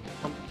now, look.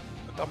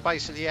 I'm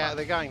basically out of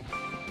the game.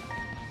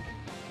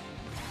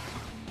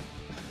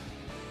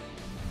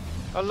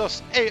 I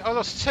lost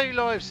 2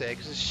 lives there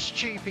because a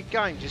stupid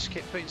game just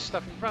kept putting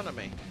stuff in front of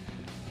me.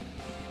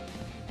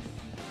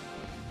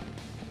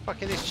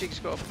 Fucking this chick's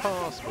got a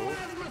passport.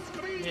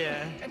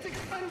 Yeah.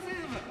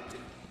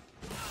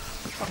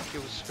 Fuck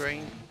your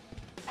screen.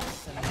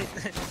 And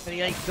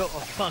he ain't got a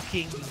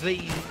fucking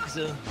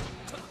visa.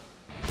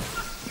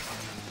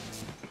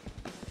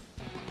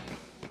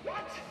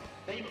 What?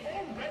 They've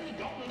already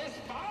gotten this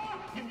far?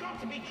 You've got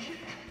to be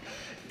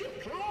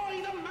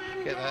deploy the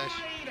man. Get that.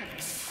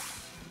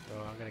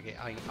 Oh, I'm gonna get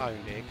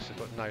owned here because I've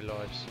got no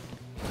lives.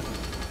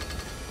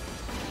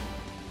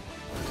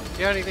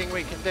 The only thing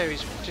we can do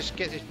is just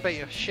get this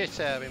beat of shit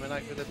out of him and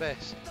hope for the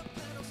best.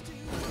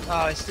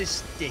 Oh, it's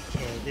this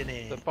dickhead, isn't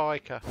it? The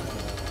biker.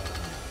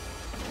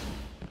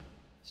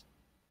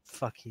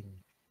 Fucking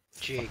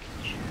Jig.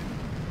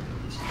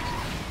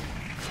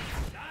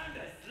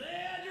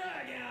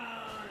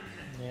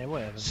 Yeah,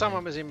 whatever.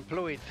 Someone was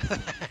employed.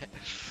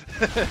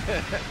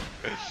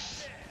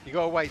 You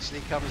gotta wait till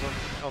he comes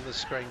on the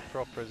screen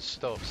proper and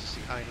stops. It's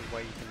the only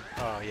way you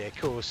can. Oh yeah, of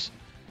course.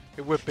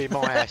 It would be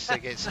my ass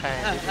that gets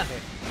handed, isn't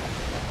it?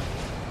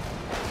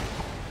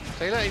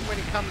 So look, even when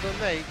he comes on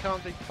there, he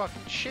can't do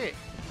fucking shit.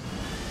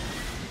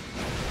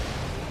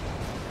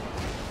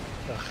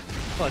 Ugh.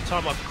 By the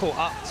time I've caught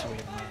up to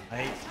him,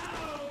 mate,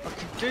 I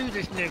can do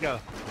this, nigga.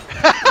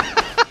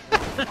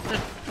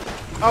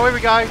 Oh, here we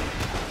go.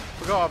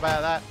 Forgot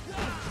about that.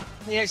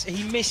 Yes,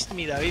 he missed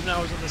me though, even though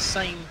I was on the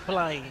same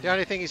plane. The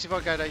only thing is, if I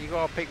go there, you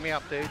gotta pick me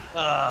up, dude.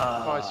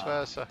 Vice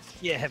versa.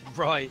 Yeah,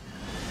 right.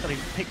 Can't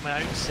even pick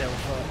my own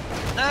self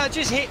up. No,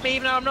 just hit me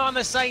even though I'm not on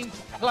the same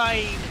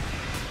plane.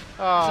 What's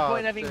the Oh, point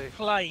in having dude.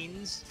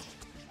 planes?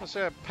 What's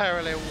a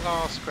parallel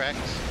arse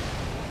cracks?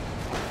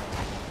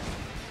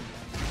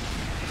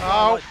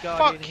 Oh, Like Guardian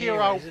fuck your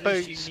Heroes, old at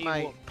least boots, you knew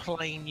mate. what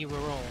plane you were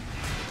on.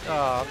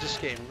 Oh, I'm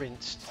just getting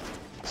rinsed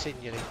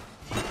continually.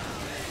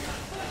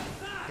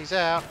 He's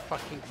out,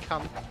 fucking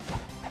cunt.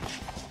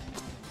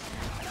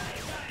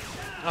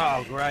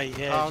 Oh, great,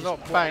 yeah. Oh, just not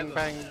whatever.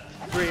 bang bang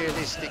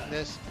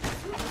realisticness.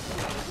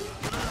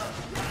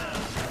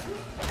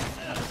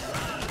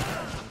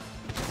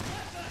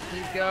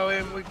 Keep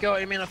going, we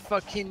got him in a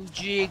fucking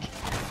jig.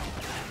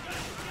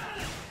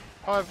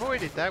 I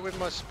avoided that with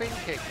my spin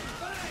kick.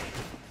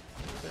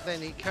 But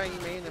then he came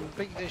in and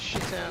beat the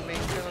shit out of me.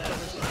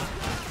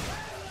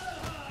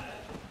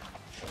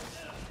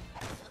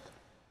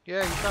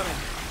 Yeah, you done it.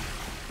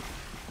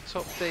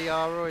 Top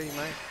DRE,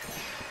 mate.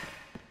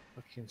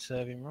 Fucking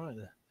serve him right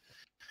there.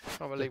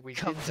 Can't believe we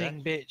did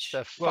Cunting that. bitch.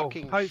 The Well,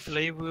 fucking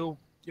hopefully you'll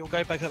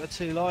go back up to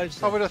 2 lives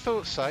I then. would have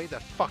thought so. The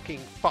fucking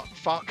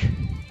fuck.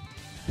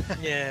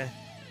 Yeah.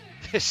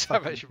 There's so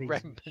Fucking much piece of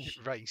rampant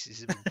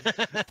racism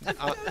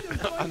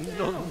and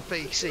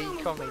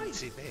non-PC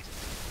comments in this.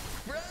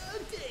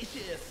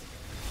 Rodacious.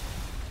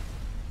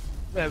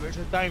 Yeah, but it's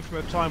a down from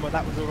a time where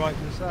that was alright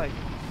to say.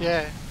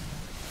 Yeah.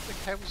 What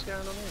the hell's going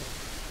on here?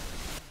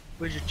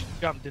 We just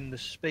jumped in the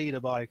speeder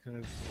bike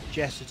and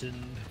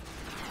jettisoned.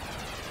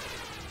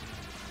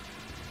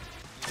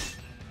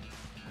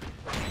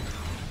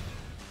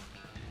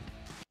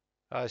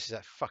 Oh, this is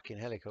that fucking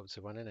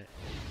helicopter one, isn't it?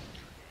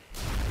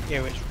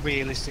 Yeah, it's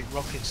realistic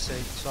rocket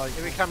suits. Like,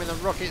 Here we come in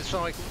on rocket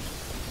cycle.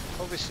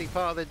 Obviously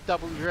part of the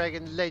Double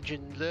Dragon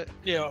legend. Look.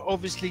 yeah,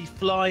 obviously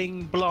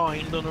flying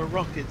blind on a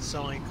rocket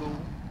cycle.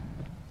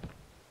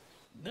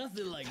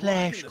 Nothing like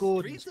Flash walking the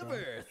Gordon's, streets of bro.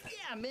 Earth.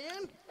 Yeah,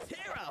 man.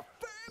 Terra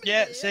firma.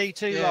 Yeah, see,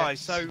 2 Yeah.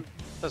 lives. So,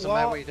 Doesn't what?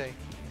 matter what you do.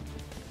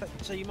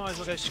 So you might as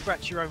well go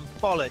scratch your own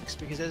bollocks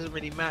because it doesn't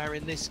really matter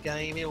in this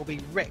game. It will be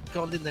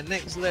retconned in the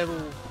next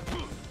level.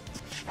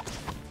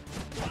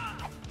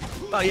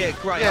 Oh yeah,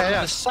 great. Yeah, I'm yeah.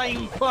 on the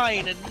same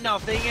plane and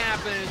nothing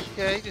happened.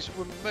 Yeah, he just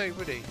wouldn't move,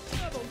 would he?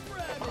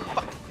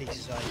 Fucking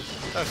piece of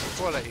ace. That's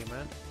the quality,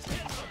 man.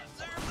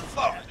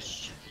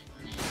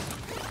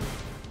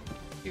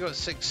 You got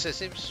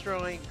successive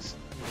strikes.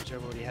 Which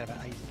I've already had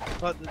about 8.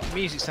 But the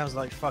music sounds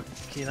like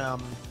fucking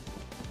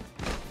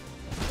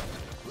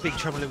Big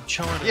Trouble in Little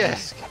China. Yeah.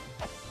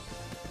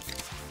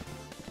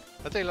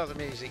 I do like the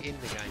music in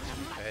the game, to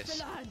be fair.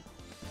 It's-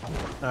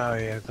 Oh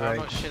yeah, I'm great.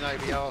 not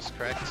Shinobi arse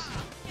cracks.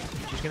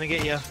 She's gonna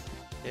get you.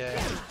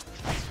 Yeah.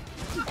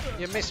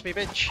 You missed me,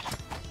 bitch.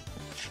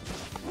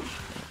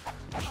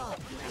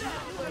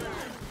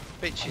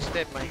 Bitch is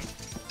dead, mate.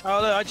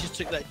 Oh look, I just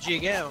took that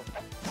jig out.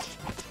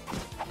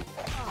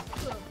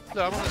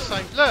 Look, I'm on the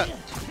same. Look!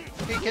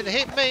 He can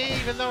hit me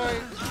even though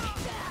I...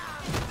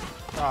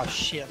 Oh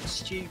shit, I'm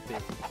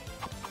stupid.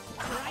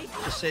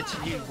 Just said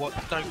to you, what?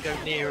 Don't go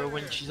near her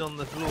when she's on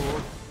the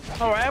floor.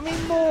 Alright, how many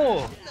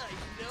more?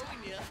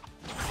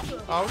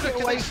 Oh, look Get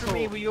at away this from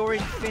me fool. with your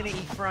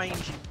infinity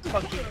frames, you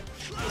fucking...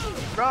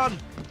 Run!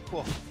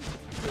 Whoa.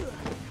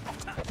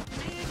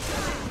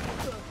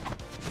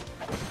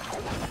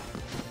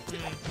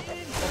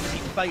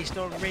 Obviously based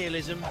on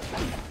realism.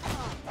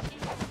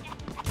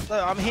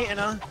 Look, I'm hitting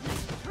her,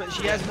 but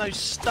she has no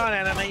stun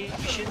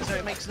animation, so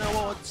it makes no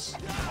odds.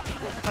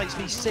 It takes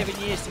me 7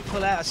 years to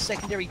pull out a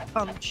secondary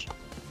punch.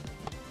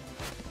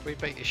 We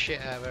beat the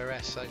shit out of her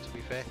ass, though, to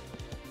be fair.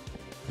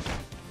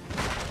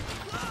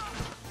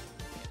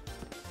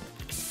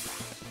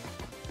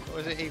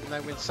 Was it even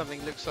though when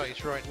something looks like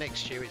it's right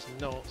next to you, it's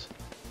not?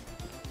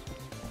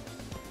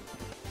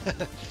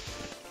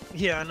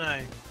 Yeah, I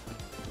know.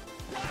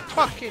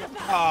 Fucking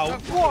Oh,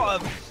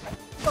 what a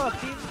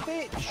fucking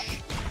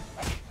bitch!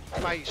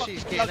 mate,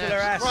 she's Look getting at her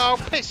ass. Well,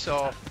 piss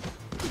off.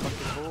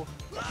 Fucking whore.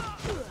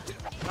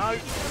 No.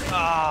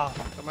 Ah.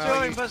 Come So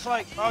on, it was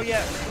like, oh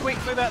yeah, quick,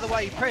 move out of the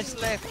way. Press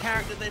left.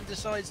 Character then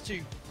decides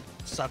to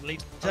suddenly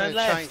I'm turn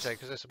gonna change left. that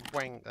because that's a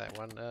wank. That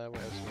one. What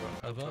else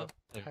have we got? Over.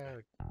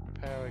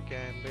 Power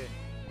gambit.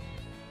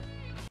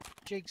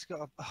 Jig's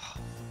got a. Oh.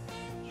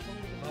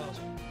 What's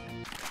wrong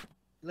with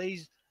the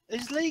Lee's.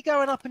 Is Lee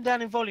going up and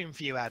down in volume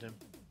for you, Adam?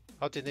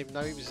 I didn't even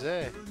know he was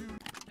there.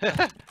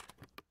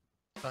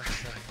 Fuck's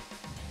sake.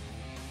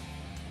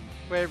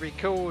 We're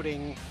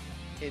recording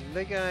in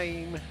the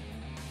game.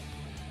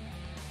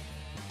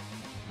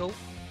 Cool.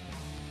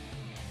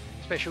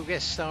 Special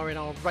guest star in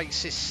our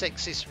racist,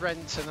 sexist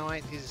rant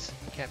tonight is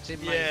Captain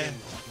Yeah.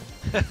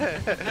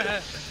 Mayhem.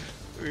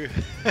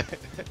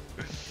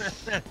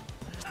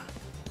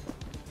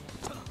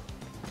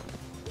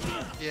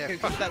 Yeah, Who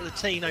fuck took that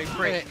Latino it,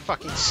 prick?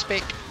 fucking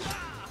spick.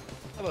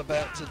 I'm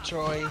about to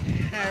try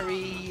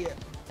Harry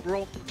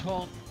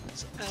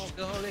Brompton's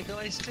alcoholic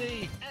iced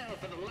tea.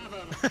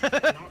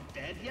 Not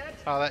dead yet?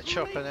 Oh, that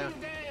chopper now.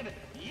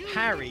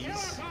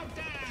 Harry's.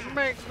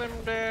 Make them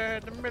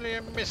dead, a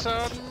million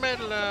missile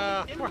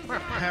meddler.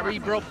 Harry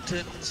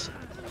Brompton's.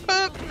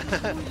 Not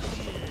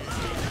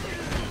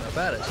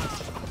bad it.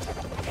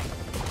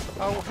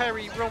 Oh,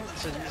 Harry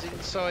Rompton's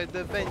inside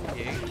the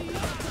venue.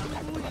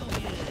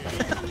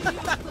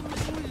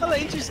 Oh,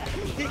 they just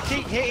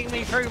keep hitting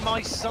me through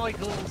my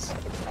cycles.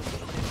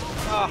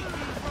 Oh,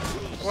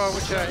 Well,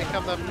 which here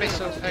come the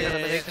missiles. Hang on a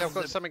Yeah, minute, here I've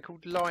got comes something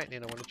called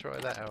lightning. I want to try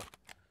that out.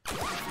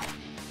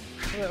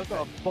 wait, I've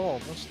got a bomb.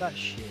 What's that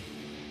shit?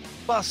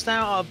 Bust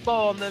out a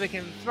bomb that we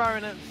can throw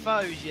in at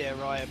foes. Yeah,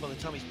 right. By the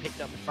time he's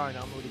picked up and thrown it,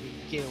 I'm already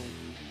been killed.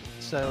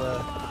 So,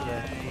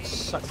 yeah,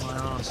 suck my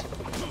ass.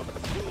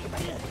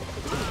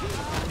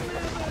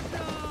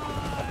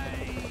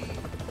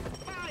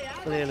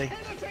 Clearly.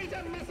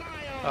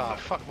 Oh,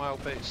 fuck my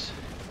old boots.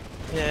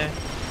 Yeah,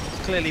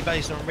 it's clearly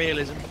based on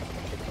realism.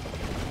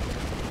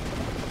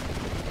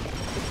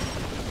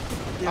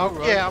 Oh,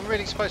 right. yeah, I'm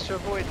really supposed to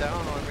avoid that,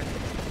 aren't I? Really?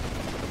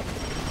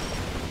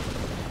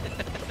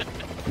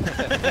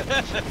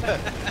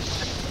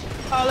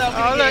 Oh, look,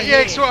 Oh, look, yeah,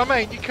 that's what I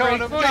mean. You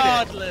can't avoid it.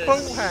 Regardless.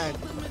 Full hand.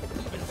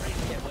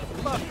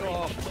 Fuck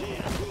off.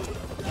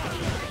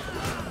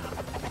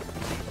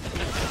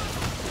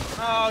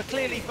 Oh,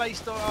 clearly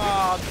based on.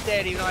 Oh, I'm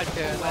dead even I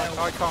Yeah, pull out.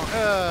 I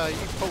can't.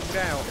 You pulled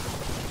out.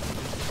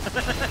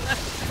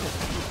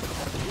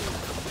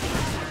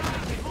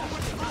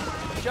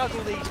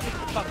 Juggle these big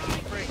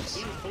fucking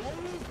bricks.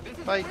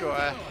 They got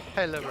a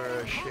hell of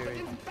a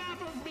shoeing.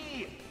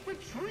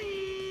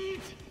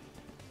 Retreat!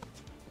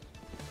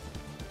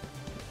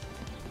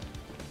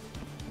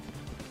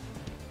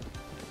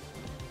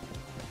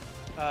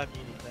 You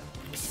need that.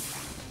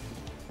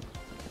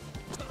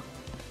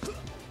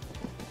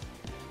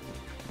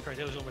 Great,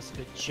 that was almost a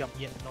good jump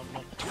yet, not.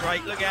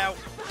 Great, look out!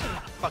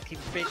 Fucking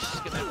bitch, she's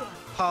gonna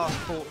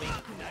passport me.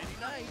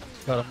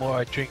 God, the more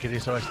I drink of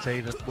this iced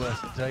tea, the worse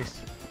it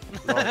tastes.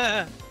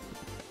 Let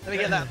me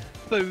get that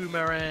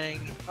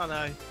boomerang. Oh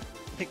no,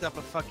 picked up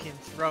a fucking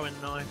throwing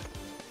knife.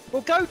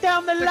 Well, go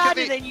down the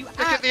ladder then, you Look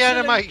at the absolute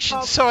animation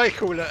cock-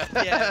 cycle. Look.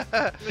 Yeah,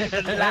 look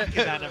at the lack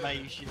of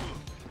animation.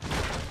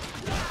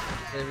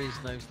 There is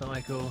no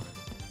cycle.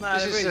 No,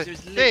 This is there's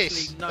literally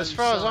this, no as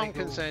far as I'm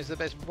cycle. concerned, is the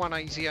best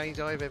 188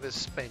 I've ever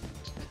spent.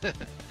 That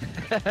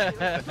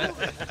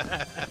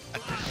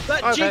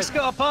I've Jig's had-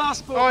 got a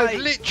passport, I've mate.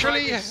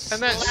 literally- I just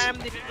and that's-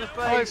 slammed it in the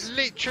I've face.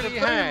 literally The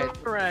had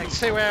boomerang.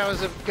 2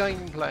 hours of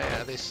gameplay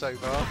out of this so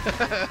far.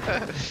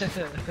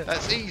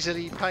 That's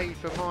easily paid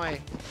for my.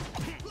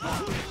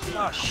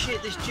 Oh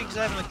shit, this Jig's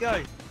having a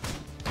go.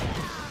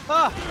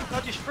 Ah,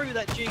 I just threw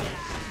that Jig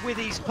with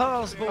his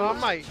passport. Oh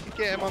mate, you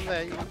get him on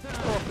there. You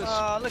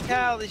Oh, look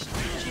how this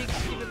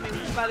Jig's giving me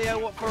value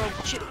what for old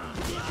chip.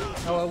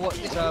 Oh, I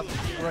watched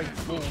Great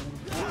Wall.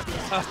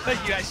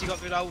 Oh, you actually got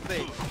through the whole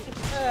thing.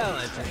 Well,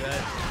 that's too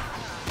bad.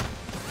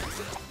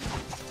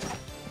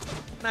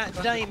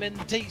 Matt Damon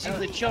teaching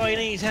the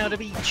Chinese how to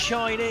be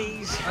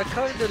Chinese. I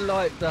kind of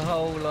like the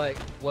whole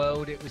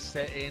world it was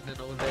set in and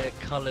all their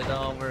coloured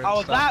armour and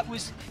Oh, stuff. that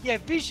was, yeah,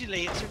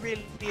 visually it's a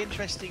really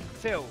interesting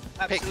film.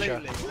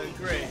 Absolutely, I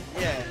agree,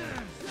 yeah.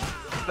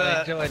 I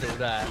But enjoyed all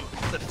that.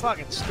 the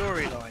fucking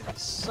storyline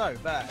is so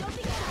bad.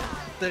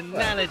 The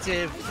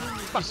narrative,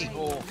 fucking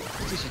awful.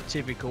 It's just a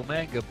typical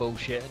manga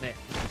bullshit, isn't it?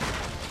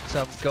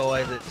 Some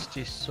guy that's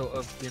just sort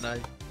of,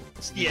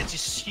 Yeah,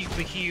 just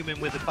superhuman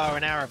with a bow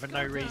and arrow for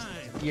no reason.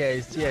 yeah,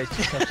 he's just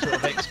some sort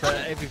of expert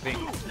at everything.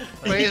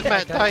 Well, here's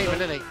Matt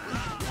Damon, isn't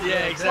he?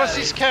 Yeah, exactly. What's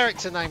his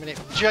character name in it?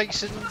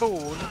 Jason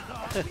Bourne?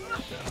 God.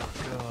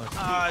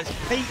 Ah, it's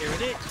Peter,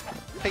 isn't it?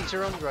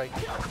 Peter Andre.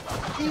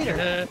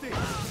 Peter.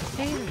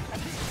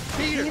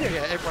 Peter.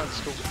 Yeah, everyone's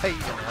called Peter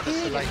now.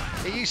 That's the late.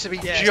 It used to be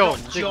Yeah, John,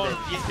 it's not didn't John. it?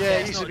 Yeah, it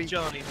it's used to not be.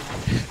 Johnny.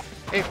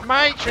 If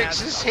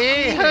Matrix is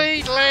here,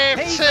 he'd laugh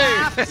He's too.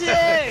 laugh too.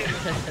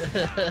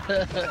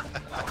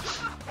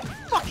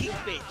 Fucking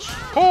bitch.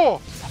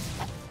 Whore!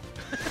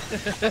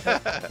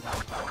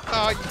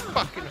 Oh, you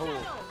fucking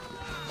whore.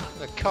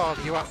 They'll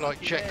carve you up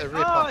like Jack the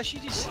Ripper. Oh, she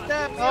just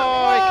stabbed me.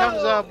 Oh, here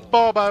comes a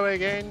Bobo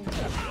again.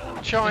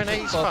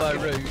 Chinese Bobo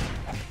fucking... rude.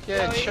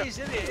 Yeah, Oh, it is,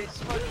 isn't it? It's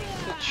fucking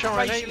the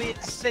Chinese... racially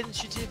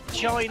insensitive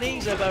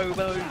Chinese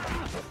bobo.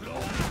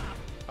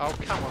 Oh,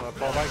 come on,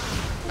 Bobo.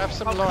 Have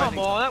some Oh, lightning. come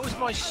on, that was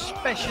my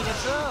special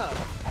attack.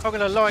 I'm going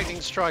to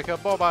lightning strike a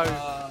Bobo.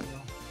 Oh,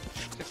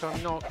 If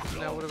I'm not,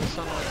 now all of a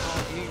sudden I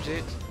can't use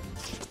it.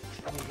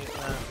 let me get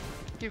that.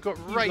 You've got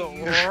You rage.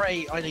 got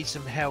great. I need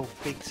some health,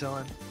 big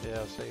time. Yeah,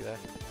 I'll see that.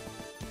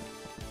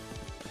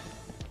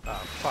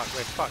 Oh fuck,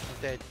 we're fucking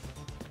dead.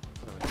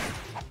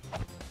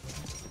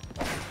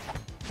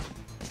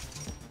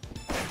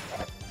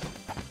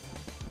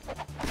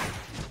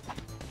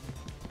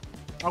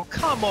 Oh,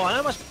 come on, how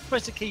am I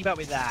supposed to keep up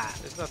with that?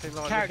 There's nothing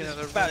like Characters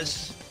looking at the about room.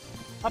 as...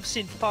 I've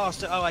seen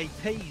faster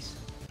OAPs.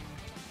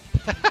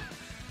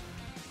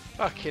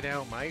 Fucking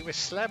hell, mate, we're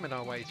slamming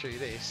our way through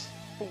this.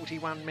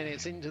 41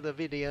 minutes into the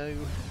video.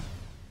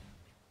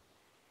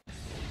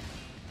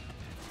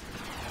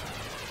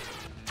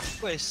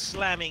 We're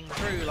slamming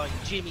through like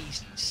Jimmy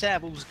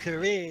Savile's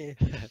career.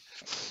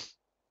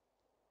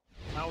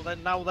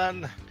 Now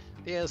then.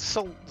 The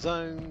assault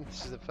zone.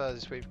 This is the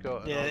furthest we've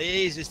got. Yeah, it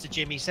is. It's the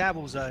Jimmy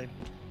Savile zone,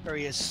 where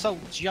he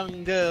assaults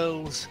young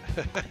girls.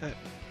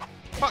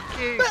 Fuck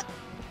you!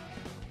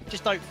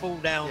 Just don't fall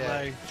down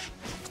Yeah. though.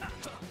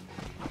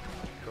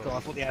 Cool. God, I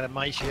thought the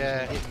animation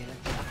Yeah. was going to hit me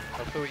then.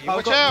 I thought you. I've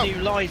Watch got out!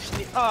 new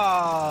life.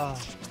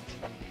 Ah,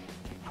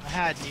 I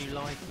had new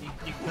life,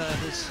 new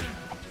purpose.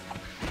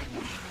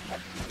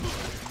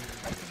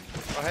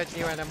 I had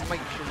new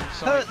animation.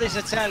 Hurt this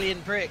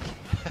Italian prick.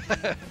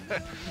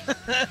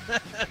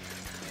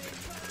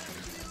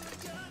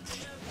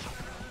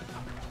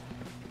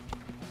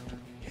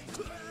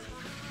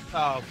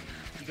 Oh,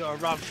 you got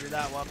to run through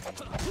that one.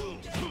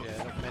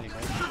 Yeah, not many, mate.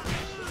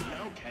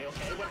 Okay,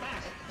 we're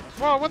back.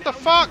 Whoa, what the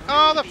fuck?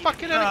 Oh, the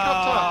fucking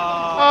helicopter!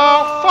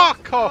 Oh, Oh,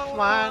 fuck off,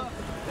 man!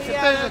 The If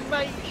there's a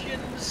animation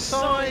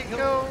cycle.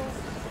 cycle.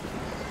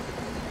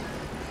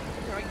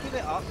 Right, give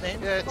it up then.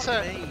 Yeah,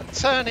 Fuck me.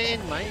 turn it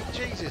in, mate.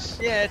 Jesus.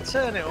 Yeah,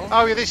 turn it on.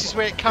 Oh, yeah, this is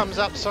where it comes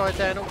upside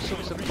down. All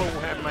sorts of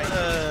bullhead, mate.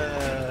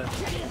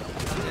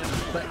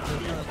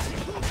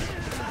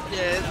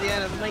 Yeah, the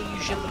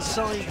animation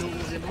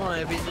cycles, in my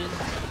opinion.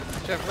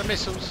 Check for the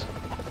missiles.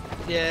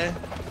 Yeah.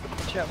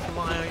 Shout for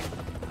my own.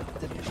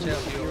 Shout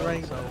for your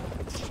own soul.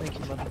 Thank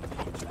you, buddy.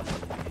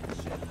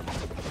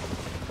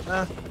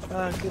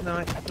 Good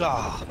night.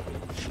 Ah,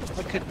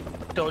 I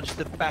couldn't dodge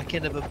the back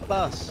end of a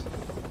bus.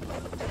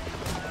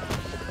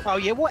 Oh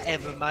yeah,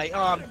 whatever, mate.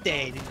 Oh, I'm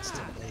dead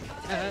instantly.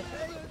 I'm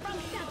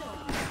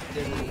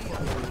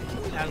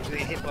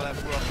getting hit by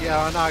that rock.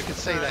 Yeah, I know. I could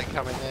see that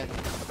coming there.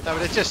 That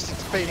would have just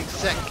been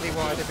exactly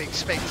what I'd have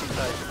expected,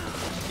 though.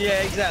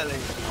 Yeah, exactly.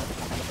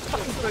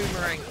 Fucking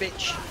boomerang,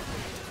 bitch.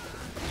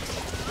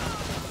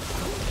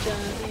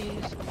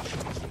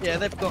 Yeah,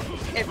 they've got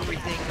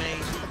everything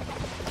made,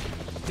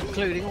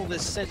 including all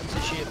this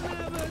censorship.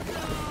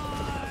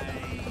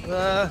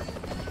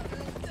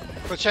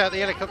 Watch out, the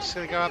helicopter's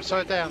going to go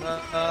upside down.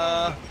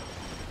 I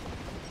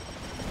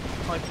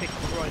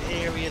picked the right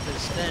area to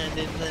stand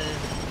in there.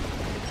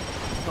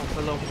 Not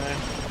for long now.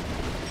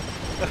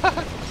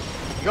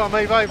 You got to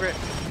move over it.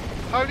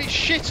 Holy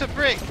shit, a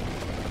brick!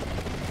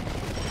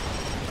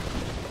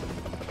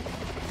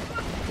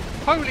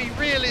 Holy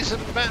realism,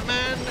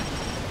 Batman!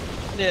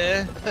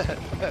 Yeah.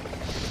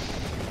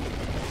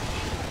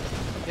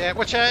 Yeah,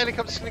 watch out,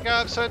 helicopter's going to go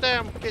upside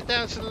down. Get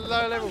down to the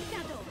low level.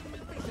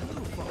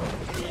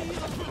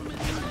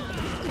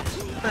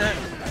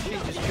 She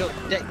just got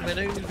deck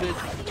maneuvered.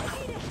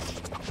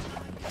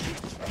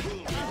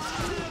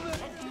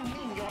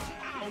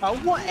 Oh,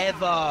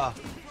 whatever!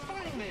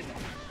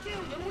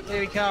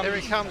 Here he comes. There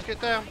he comes, get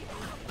down.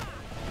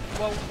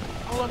 Well,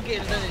 all I'm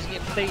getting done is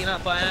getting beaten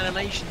up by an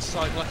animation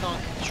cycle I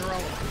can't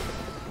control.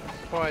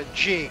 By a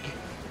jig.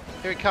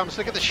 Here it comes,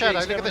 look at the shadow,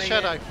 Jig's look at the coming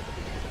shadow. again.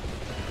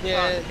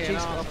 Yeah, Fucking she's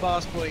got a arse.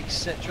 passport,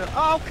 etc.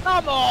 Oh,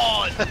 come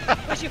on!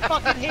 Where's your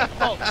fucking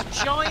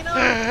hitbox?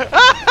 China?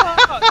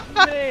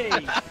 Fuck me!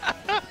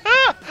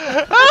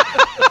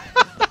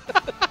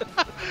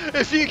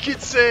 If you could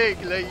sing,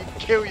 like, you'd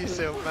kill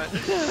yourself, man.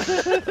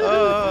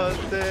 Oh,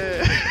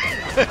 dear.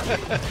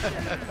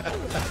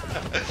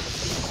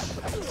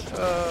 I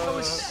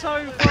was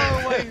so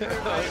far away from it.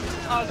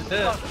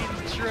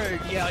 Unfucking true.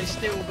 Yeah, I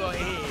still got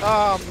hit.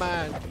 Oh,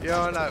 man.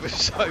 Yeah, I know, it was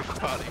so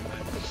funny, man.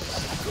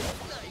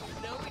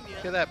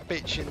 Get that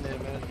bitch in there,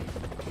 man.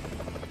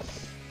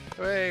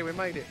 Hey, we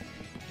made it.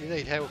 You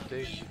need help,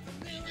 dude.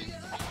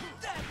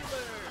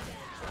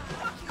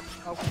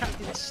 Oh,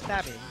 Captain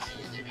Stabbing.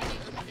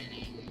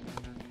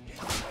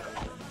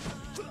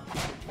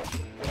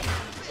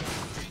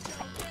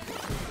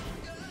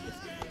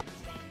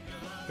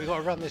 We got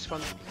to run this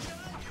one.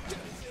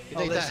 You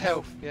need there's that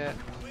help, yeah.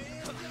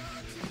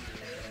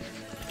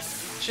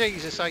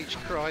 Jesus H.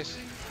 Christ.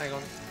 Hang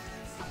on.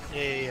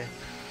 Yeah.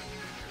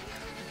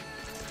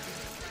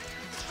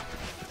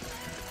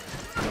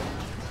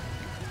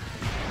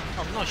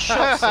 Oh, nice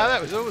shot, sir.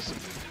 That was awesome.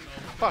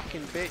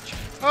 Fucking bitch.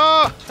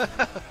 Oh!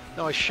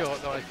 Nice shot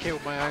that I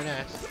killed my own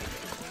ass.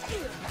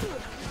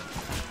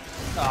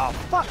 Oh,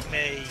 fuck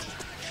me.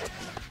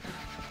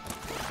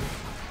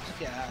 Let's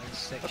get out of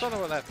this I section. don't know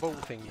what that ball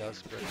thing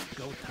does, but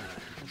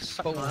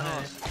Suck ball my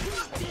ass.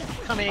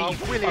 Come here, Oh, you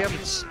William.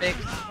 fucking stick.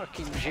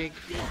 Fucking jig.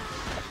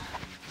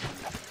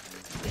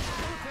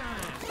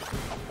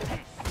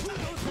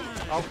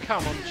 Oh,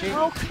 come on, jig.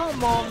 Oh,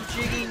 come on,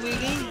 Jiggy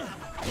Wiggy.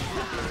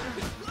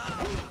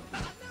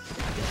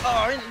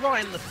 Oh,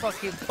 right in the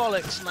fucking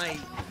bollocks, mate.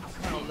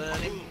 I'll learn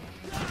him.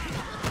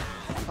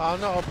 Oh,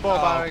 not a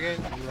bobbo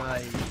again.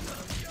 Right.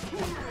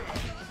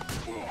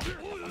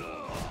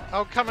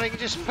 Oh, come on, you can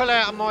just pull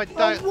out of my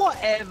Oh,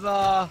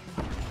 whatever.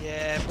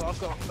 Yeah, but I've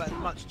got as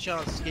much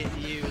chance to get to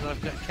you as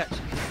I've got to catch the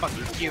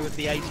fucking you with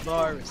the AIDS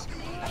virus.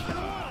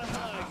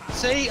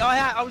 See,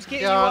 I was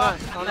getting you up,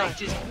 I and know.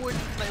 they just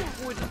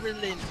wouldn't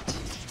relent.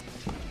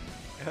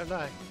 I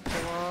know.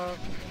 Come on.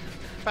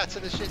 Batter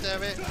the shit out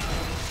of it.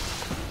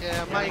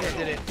 Yeah, I made it.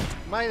 Did it?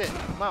 Made it.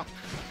 I'm up.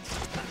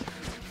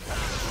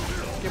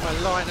 Give my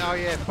light. Oh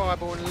yeah,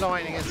 fireball and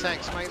lightning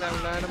attacks, mate. That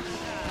will learn them.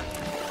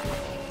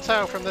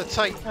 Tail from the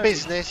tape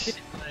business. Shit,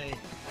 mate.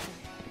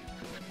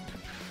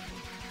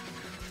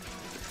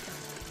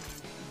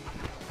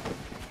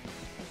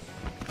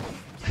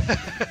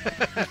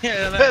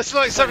 Yeah, That's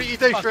like something you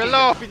do for a fucking-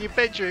 laugh in your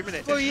bedroom, isn't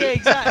it? Well, yeah,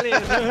 exactly.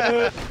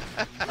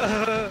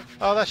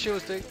 Oh, that's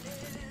yours, dude.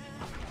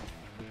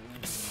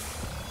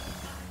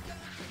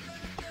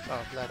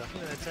 Oh, ladder.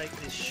 I'm gonna take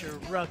this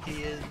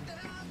Cherokee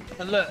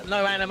and look,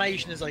 no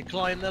animation as I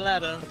climb the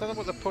ladder. I don't know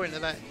what the point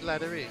of that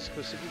ladder is,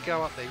 because if you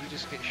go up there, you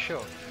just get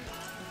shot.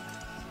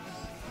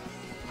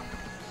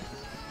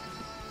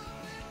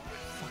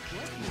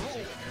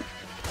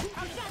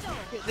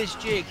 Get this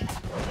jig.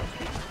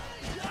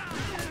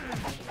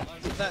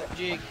 Get that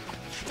jig.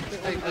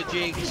 Get all the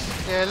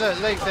jigs. Yeah,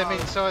 look, leave them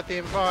inside the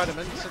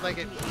environment so they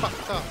get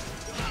fucked up.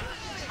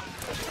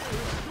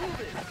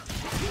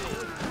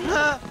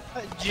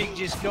 That jig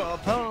just got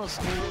a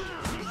passport.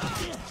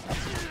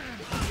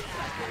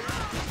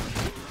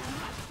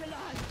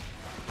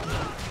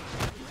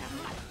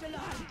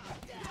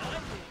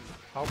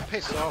 Oh,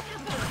 piss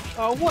off.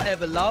 Oh,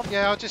 whatever, love.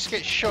 Yeah, I'll just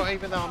get shot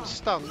even though I'm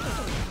stunned.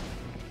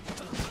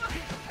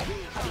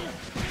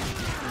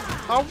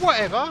 Oh,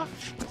 whatever.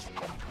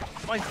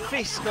 My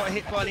fist got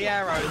hit by the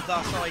arrow,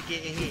 thus I get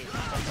hit.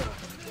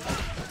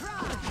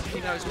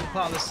 You know, it's all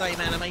part of the same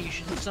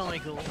animation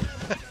cycle. Look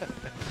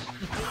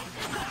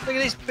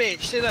at this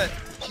bitch. See, look.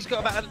 She's got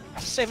about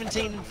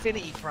 17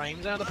 infinity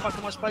frames. How the fuck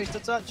am I supposed to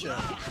touch her?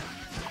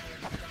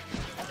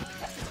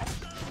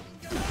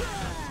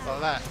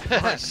 Like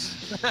that.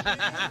 Nice.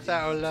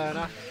 That'll learn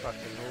her.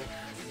 Fucking hawk.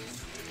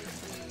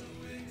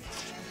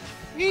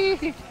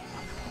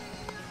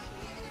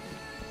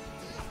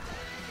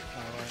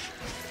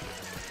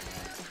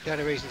 The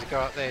only reason to go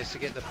up there is to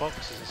get the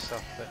boxes and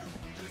stuff, but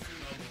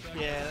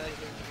Yeah,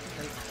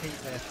 they keep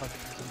their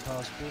fucking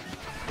passport.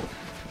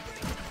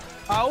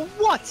 Oh,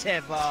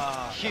 whatever!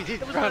 you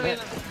did There was, run no, it.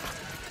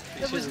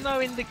 there was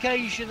no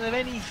indication of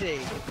anything.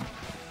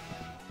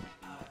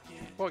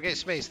 What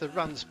gets me is the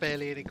run's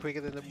barely any quicker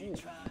than the walk.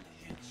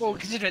 Well,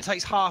 considering it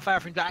takes half hour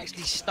for him to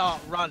actually start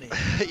running.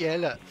 Yeah,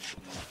 look.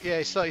 Yeah,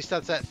 it's like he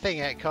does that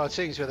thing out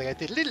cartoons where they go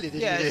diddle.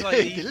 Yeah, it's like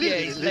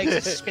his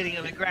legs are spinning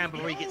on the ground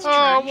before he gets Oh,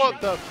 traction.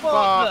 what the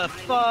What the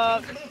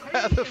fuck? fuck?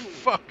 How the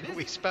fuck are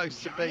we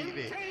supposed to beat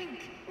this?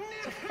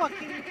 It's a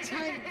fucking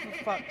tank,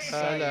 for fuck's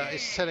sake. Look,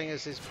 it's telling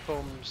us there's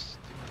bombs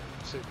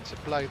to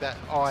blow that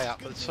eye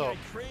up at the top.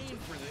 Trained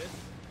for this.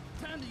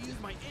 Time to use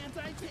my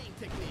anti-tank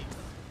technique.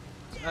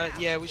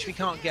 Yeah, which we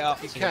can't get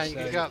up You to. can, you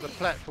so- can go up the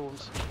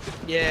platforms.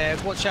 Yeah,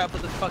 watch out for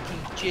the fucking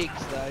jigs,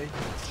 though.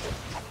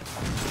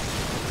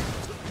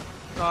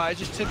 Right, I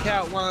just took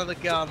out one of the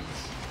guns.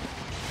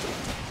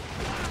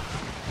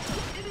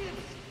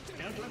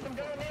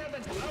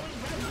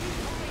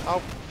 Oh,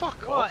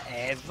 fuck off.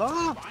 Whatever.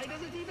 Why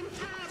does it even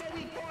have a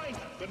weak point?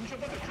 Couldn't you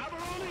put a cover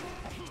on it?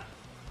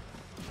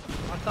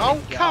 I can't Oh,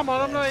 even get come up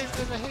on, I'm there. not even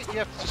going to hit you. You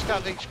have to just go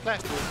up each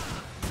platform.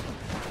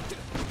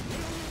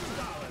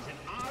 Dollars in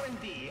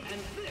R&D, and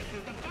this is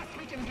the best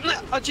we can do.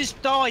 I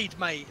just died,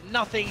 mate.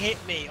 Nothing hit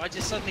me. I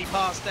just suddenly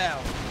passed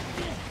out.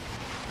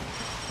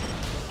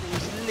 It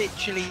was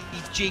literally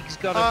jigs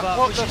got a butt.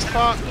 What which the is-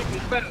 fuck?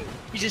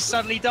 You just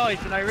suddenly died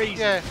for no reason.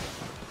 Yeah,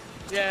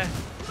 Yeah.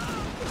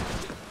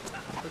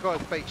 we've got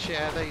to beat shit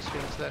out of these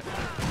things. Look.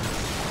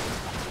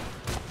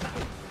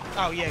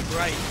 Oh yeah,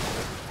 great.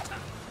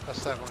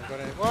 That's that one got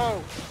in.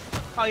 Whoa!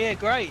 Oh yeah,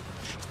 great.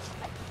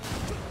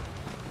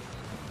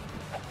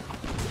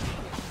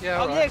 Yeah,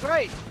 Oh alright. yeah,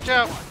 great.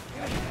 Jump!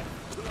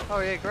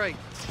 Oh yeah, great.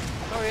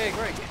 Oh yeah,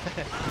 great.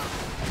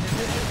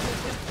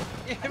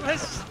 Yeah,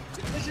 it's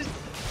just,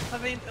 I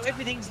mean,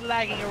 everything's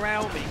lagging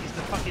around me because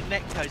the fucking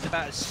netcode's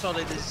about as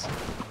solid as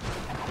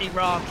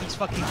Iraqi's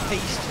fucking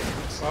peace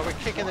tools. Well, we're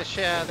kicking the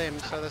shit out of them,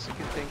 so that's a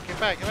good thing. Get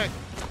back, get back.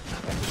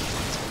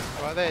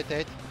 Right, they're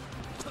dead.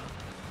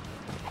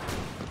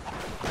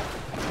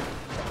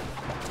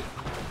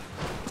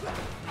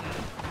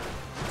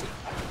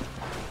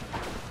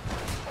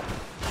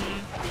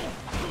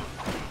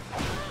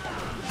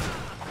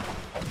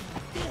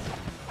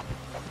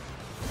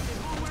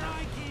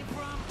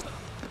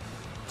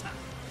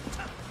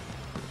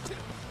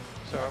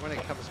 So when it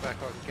comes back,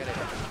 I can get it.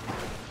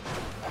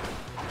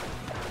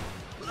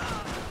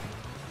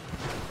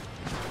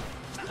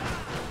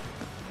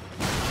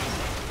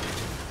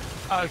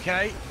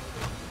 Okay.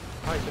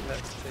 Hoping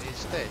that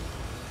it's dead.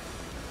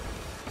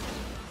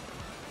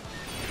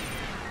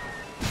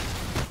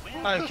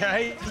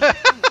 Okay.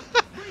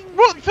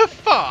 What the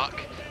fuck?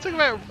 Talking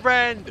about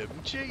random.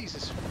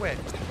 Jesus, when?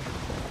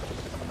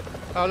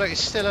 Oh look,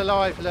 it's still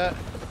alive. Look.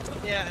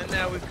 Yeah, and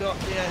now we've got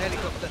the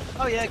helicopter.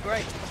 Oh yeah,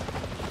 great.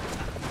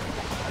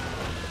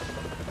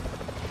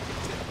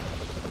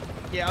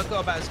 Yeah, I've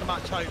got about as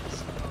much hope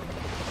as...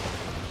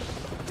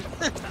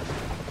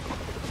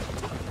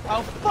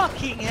 Oh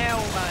fucking hell,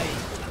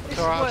 mate! This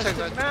Alright, I'll is take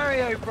worse than that.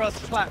 Mario Bros.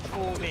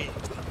 Platforming.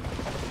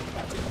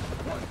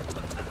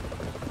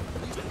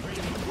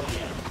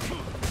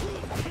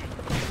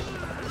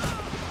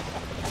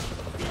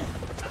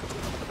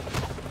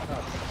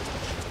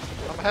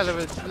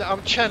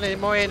 I'm channeling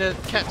my inner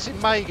Captain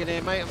Megan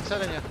here, mate. I'm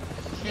telling you.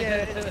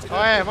 Yeah.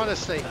 I am,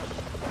 honestly.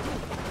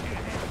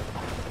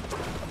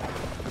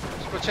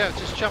 Just watch out,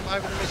 just jump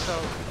over the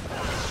missile.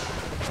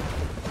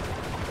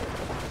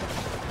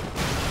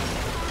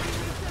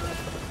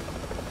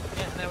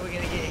 Yeah, now we're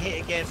gonna get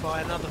hit again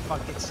by another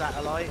fucking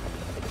satellite.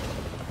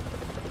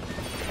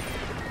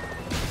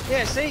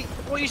 Yeah, see?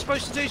 What are you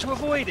supposed to do to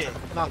avoid it?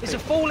 Nothing. It's a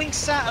falling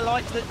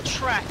satellite that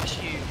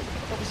tracks you.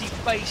 Obviously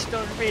based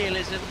on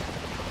realism.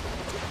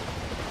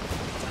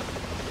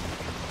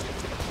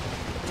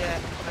 Yeah,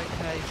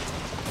 okay.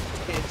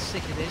 Getting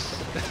sick of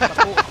this. I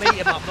bought a beat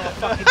 'em up, not a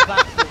fucking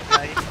platform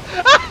game.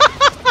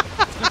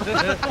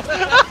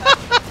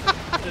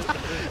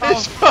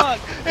 It's, fuck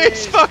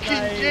it's this, fucking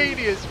mate.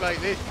 genius, mate.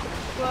 This.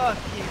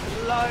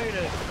 Fucking load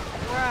of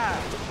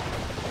crap.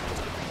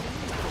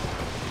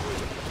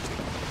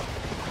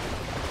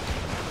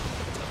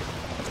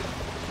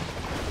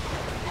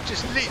 You've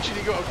just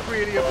literally got to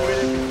really avoid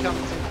every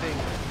cunt thing.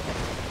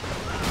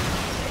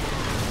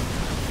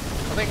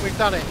 I think we've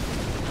done it.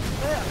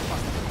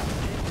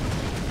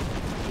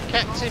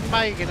 Captain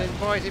Megan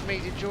invited me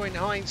to join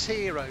Heinz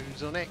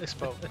Heroes on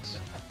Xbox.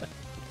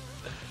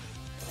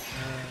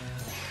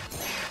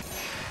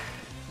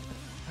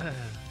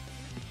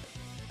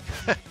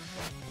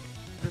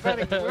 we've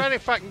only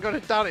fucking got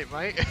it done it,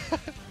 mate.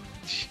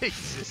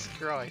 Jesus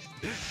Christ.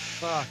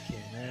 Fucking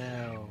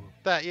hell.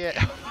 That, yeah.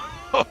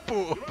 I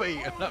bought a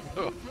beat and I'm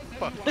not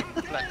fucking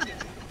plastic.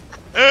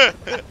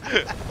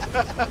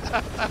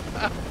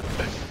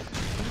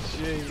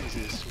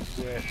 Jesus,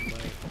 wet,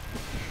 mate.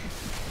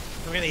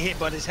 I'm getting hit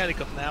by this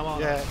helicopter now,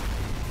 aren't I? Yeah.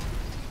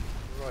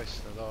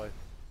 Christ alive.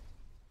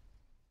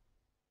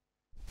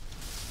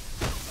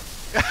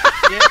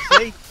 Yeah,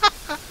 see?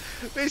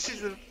 This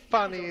is the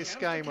funniest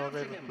game I've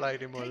ever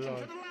played in my Take him to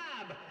life. the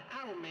lab.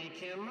 I'll make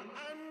him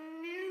a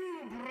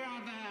new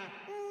brother.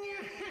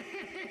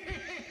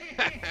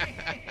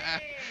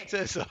 So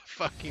it's a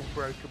fucking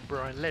broken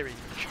Brian Lerry.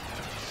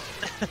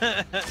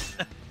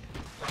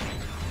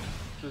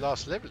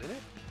 Last level, isn't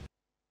it?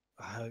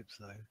 I hope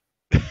so.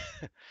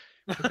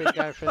 We've been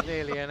going for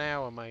nearly an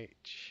hour, mate.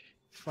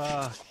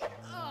 Fuck.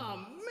 Oh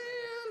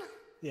man!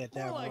 Yeah,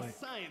 damn More like right.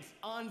 science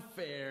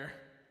unfair.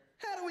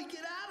 How do we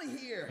get out of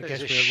here? I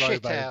There's guess a we're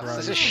shit robo house. bros,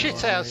 There's a shit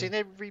aren't house we? in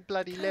every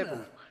bloody level.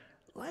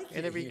 Like In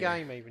it every here.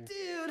 game, even.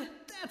 Dude,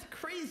 that's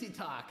crazy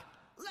talk.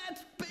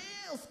 Let's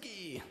bail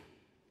ski.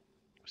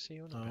 What's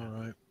he on about?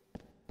 Alright.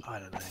 I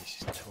don't know, he's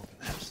just talking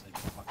absolute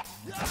fucking...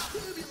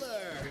 Tubular.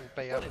 You can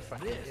beat What up is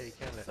fucking this? yeah, you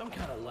can look. Some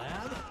kind of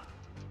lab?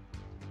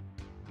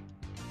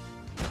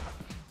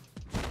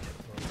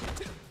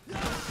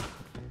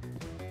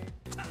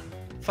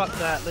 Fuck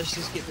that, let's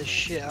just get this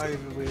shit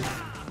over with.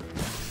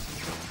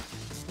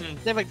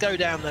 Never go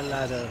down the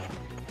ladder.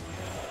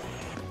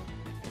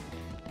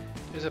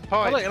 There's a Oh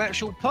pipe. look, an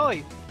actual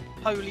pipe!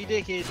 Holy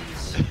dickens!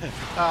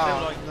 Oh,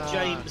 Feel like no.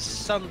 James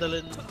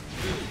Sunderland.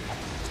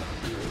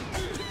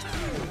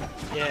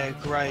 Yeah,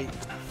 great.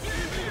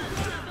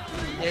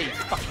 Yeah, you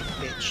fucking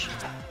bitch.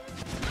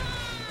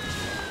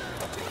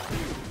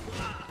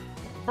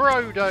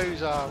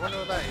 Brodozer. I wonder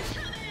what that is.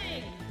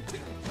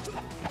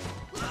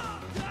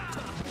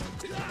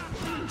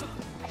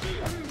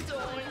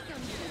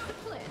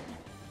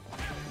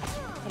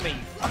 I mean,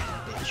 you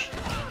fucking bitch.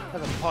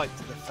 Have a pipe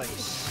to the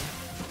face.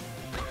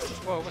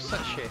 Whoa, what's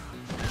that shit?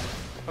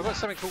 I've got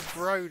something called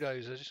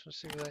Brodozer. I just want to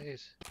see what that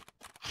is.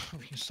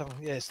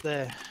 Yeah, it's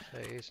there.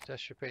 There it is.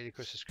 Dash repeatedly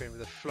across the screen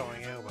with a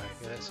flying elbow.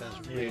 Yeah, that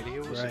sounds Yeah, really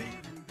awesome. great.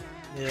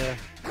 Yeah.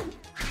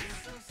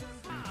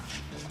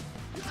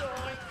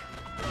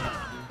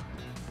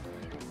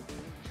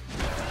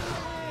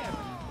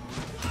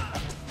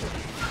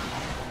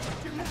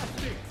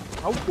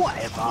 Oh,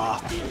 whatever.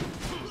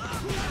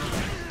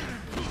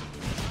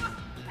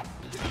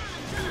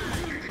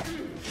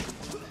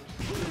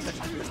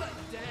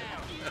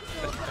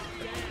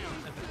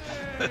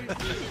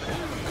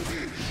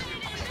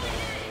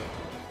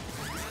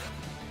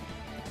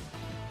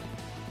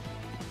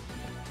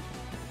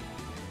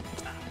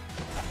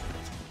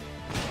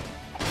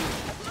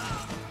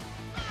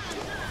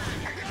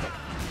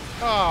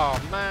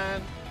 Oh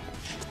man,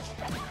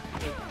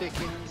 the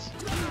Dickens.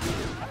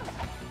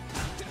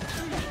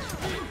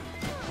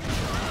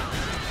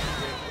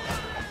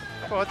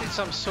 Well, I did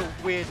some sort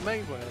of weird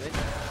move one of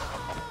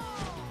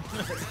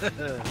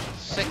them.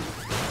 Sick.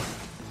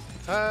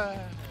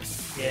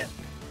 Yeah.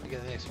 You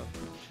get the next one.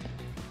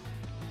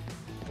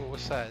 Oh,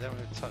 what's that? I don't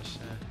want to touch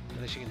that.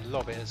 Unless you can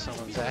lob it at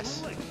someone's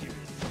ass.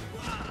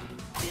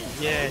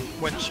 Yeah,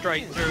 went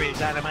straight through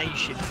his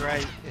animation,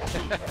 great.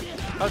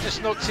 I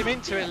just knocked him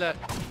into it, look.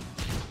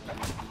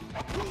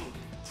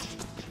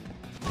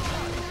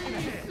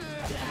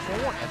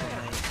 Whatever,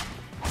 mate.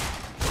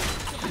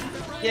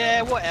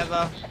 Yeah,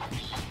 whatever.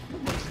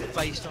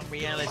 Based on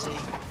reality.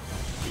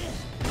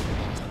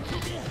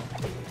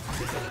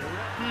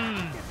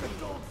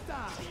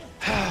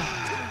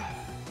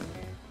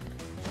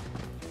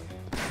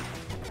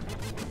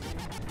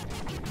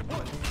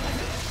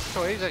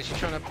 Oh, he's actually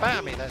trying to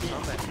batter me that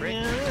time, that prick.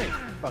 Yeah,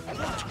 fucking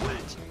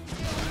twat.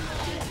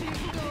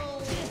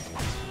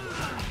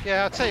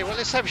 Yeah, I'll tell you what,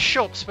 let's have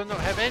shops but not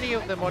have any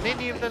of them on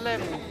any of the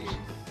levels.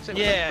 Except for the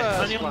Yeah,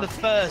 first only on one. the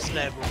first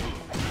level,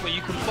 where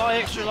you can buy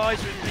extra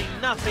lives which mean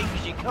nothing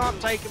because you can't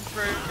take them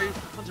through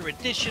onto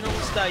additional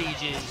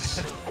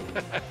stages.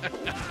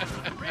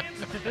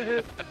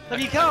 No,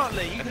 you can't,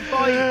 Lee. You can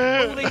buy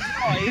all these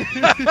lives,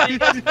 and you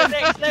go to the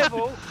next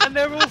level, and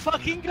they're all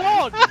fucking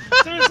gone.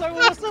 So it's like,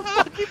 well, what's the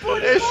fucking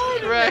point of It's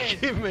buying them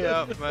cracking me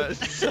up, man,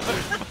 so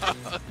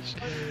much.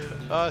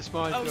 Oh, it's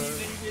my then? Oh,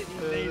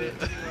 turn. you need it.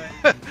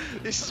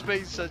 This has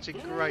been such a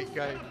great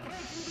game.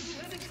 It's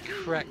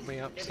cracked me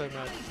up so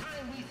much.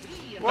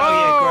 Whoa,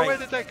 yeah, great. where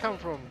did that come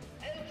from?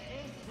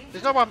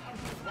 There's no one.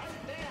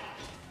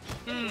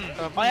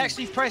 I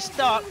actually pressed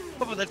duck,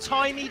 but by the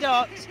time he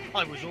ducked,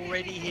 I was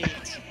already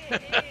hit.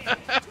 It's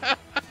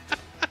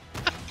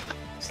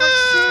like,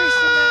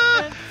 seriously,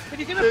 man. If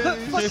you're going to put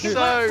This fucking is so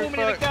platforming in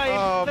a game,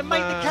 oh, then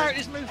make the man.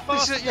 characters move This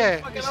faster. is,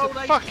 yeah, than it's fucking a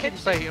old fucking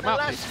age beat 'em up,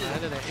 this molasses. man,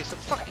 isn't it? It's a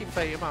fucking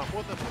beat 'em up.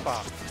 What the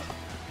fuck?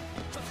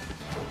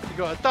 You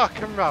got to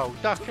duck and roll,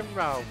 duck and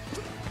roll.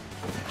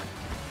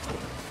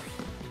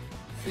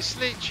 It's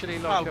literally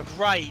like Oh, a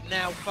great.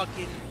 Now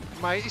fucking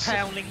mate. It's a,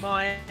 pounding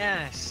my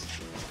ass.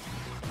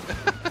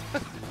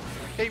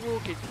 keep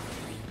walking.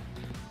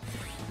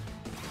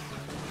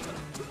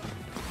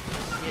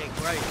 Yeah,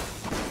 great.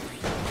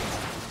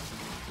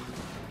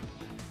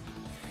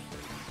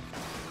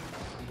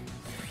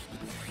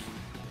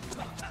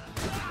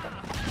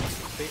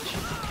 Bitch.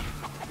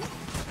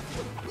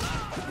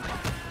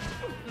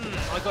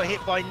 I got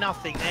hit by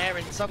nothing there,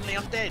 and suddenly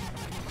I'm dead.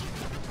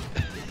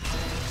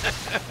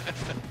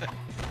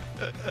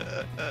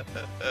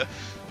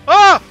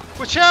 Ah!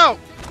 Watch out!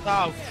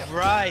 Oh,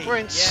 great. We're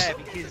in Yeah,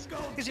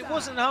 because it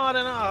wasn't hard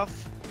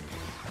enough.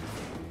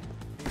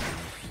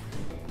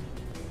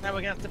 Now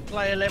we're going to have to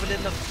play a level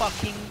in the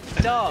fucking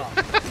dark.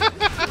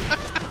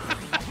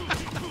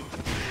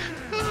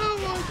 Oh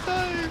my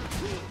days!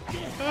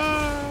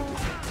 Oh.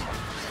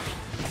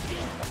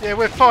 Yeah,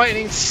 we're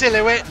fighting in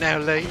silhouette now,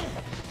 Lee.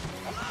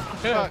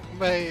 Fuck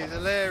me, it's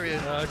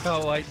hilarious. I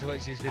can't wait to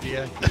watch this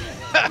video. It's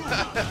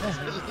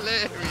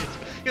hilarious.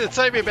 It's going to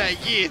take me about a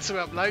year to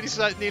upload. It's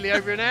like nearly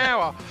over an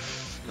hour.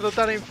 And I've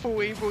done it in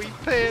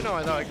 1440p and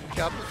I know I can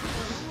cover.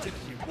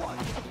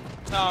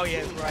 Oh,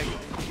 yeah, great.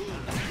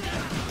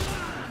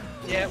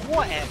 Yeah,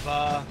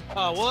 whatever.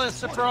 Oh, what a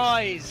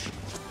surprise.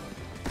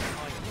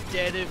 I'm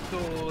dead, of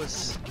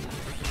course.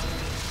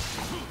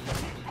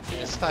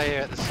 Yeah, stay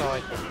here at the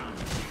side.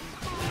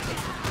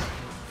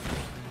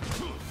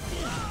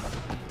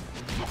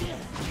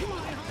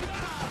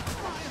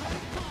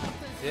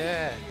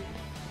 Yeah.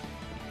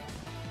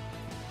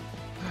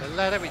 The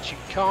ladder which you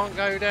can't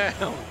go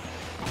down.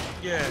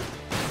 Yeah.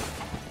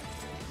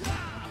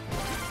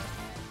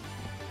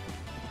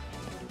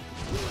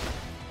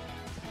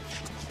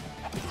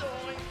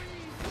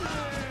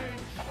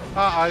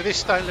 Uh-oh,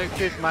 this don't look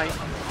good, mate.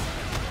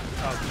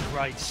 Oh,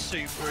 great.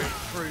 Super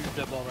improved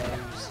upon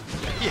those.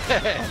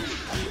 Yeah.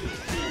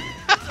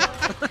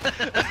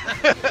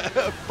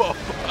 Bobo.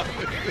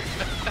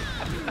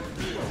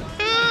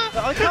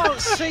 I can't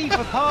see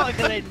for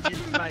particle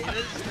engines, mate.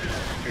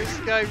 This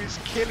game is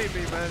killing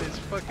me, man. It's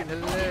fucking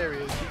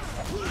hilarious.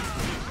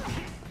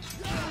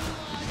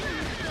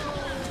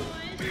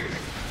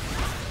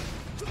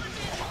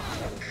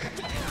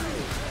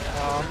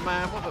 Oh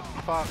man, what the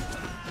fuck?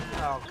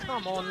 Oh,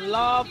 come on,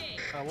 love.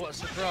 Oh, what a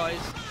surprise.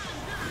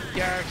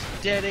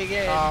 Garrett's dead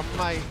again. Oh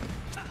mate.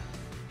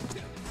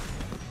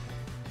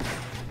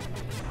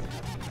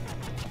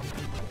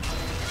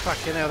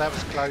 Fucking hell, that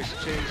was close,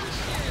 Jesus.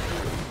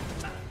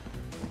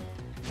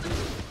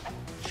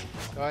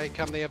 Oh, here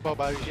come the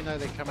bobos, you know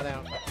they're coming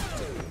out.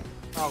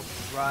 Oh,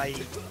 great.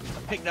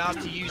 I picked that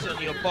up to use it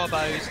on your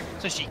bobos,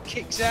 so she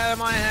kicks out of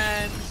my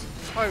hands.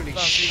 Holy Lovely.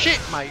 shit,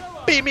 mate.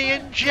 Bimmy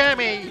and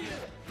jammy.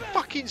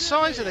 Fucking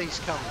size of these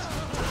cunts.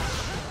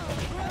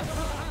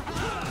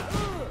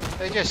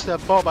 They're just the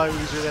bobos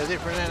with a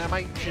different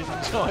animation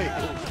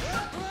title.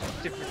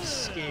 Different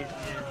skin,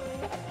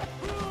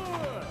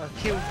 yeah.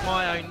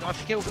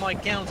 I've killed my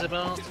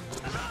counterpart.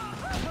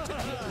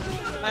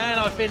 And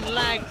I've been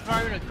lag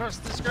thrown across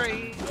the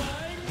screen.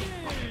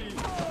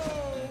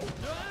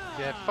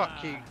 Yeah,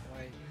 fuck you.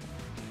 Wait.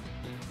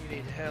 You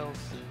need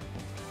health.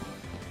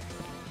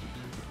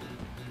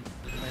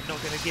 They're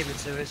not going to give it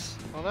to us.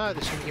 I know,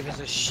 this They're going to give us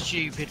a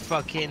stupid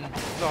fucking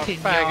Like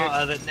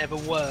pinata that never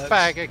works.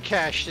 bag of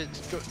cash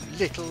that's got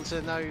little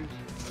to no.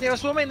 Yeah,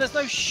 that's what I mean. There's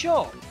no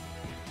shop.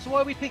 So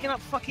why are we picking up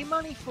fucking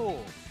money for?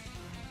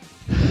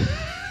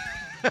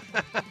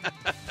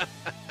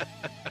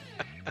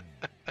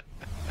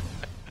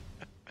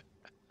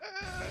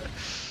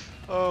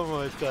 Oh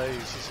my days,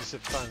 this is the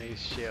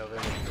funniest shit I've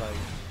ever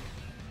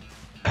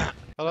played.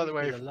 I like the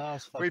way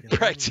we've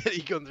practically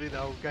gone through the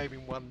whole game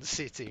in one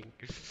sitting.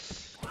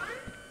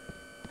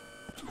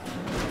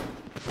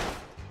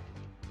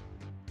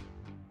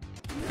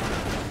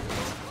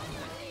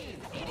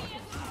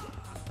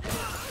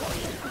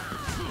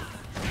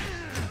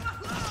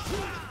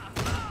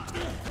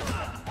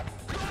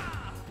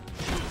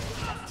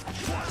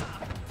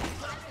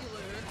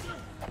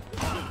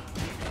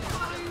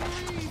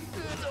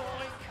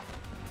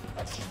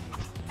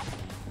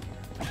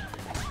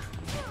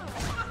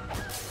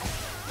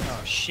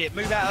 Oh shit,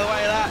 move out of the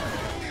way of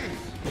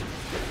that.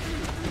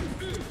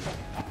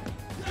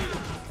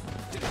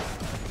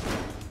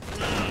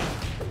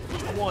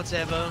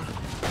 Whatever.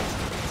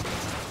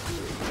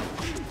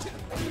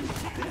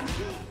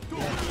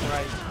 Yeah,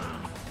 great.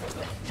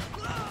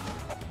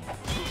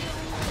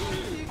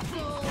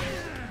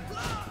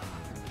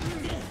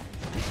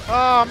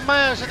 Oh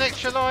man, there's an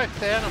extra life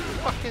there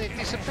and it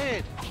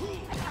disappeared.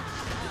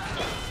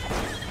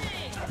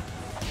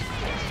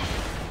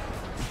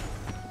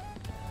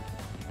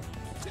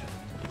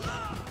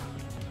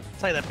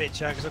 Take that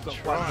bitch out because I've got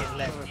one hit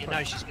left. You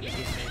know she's going to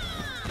give me.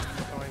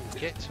 Can't even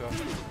get to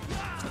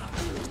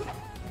her.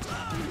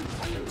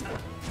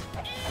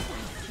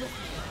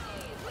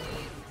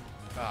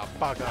 Ah,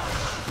 bugger.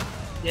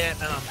 Yeah,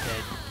 and I'm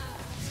dead.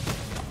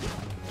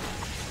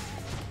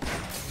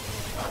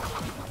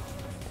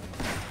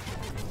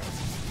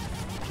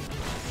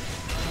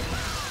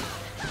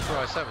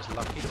 Christ, that was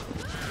lucky.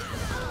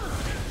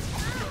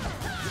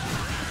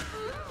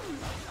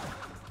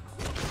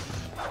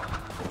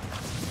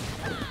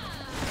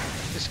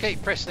 Just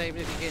keep pressing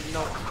even if you get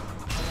knocked.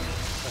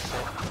 That's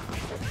it.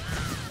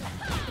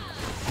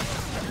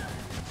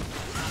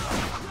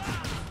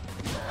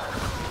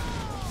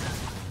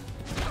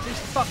 These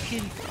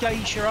fucking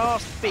geisha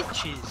ass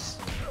bitches.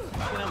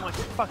 You know my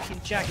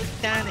fucking Jackie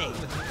Danny.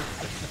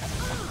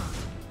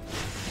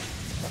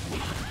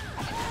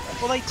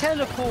 Well, they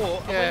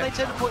teleport, and when they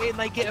teleport in,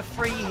 they get a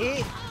free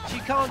hit. So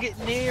you can't get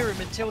near them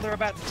until they're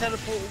about to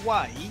teleport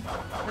away,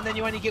 and then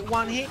you only get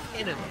one hit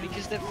in them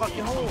because they're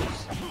fucking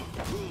whores.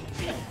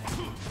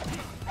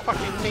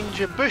 Fucking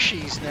ninja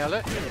bushies now,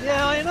 look.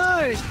 Yeah, I know.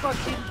 It's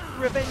fucking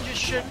Revenge of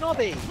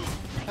Shinobi.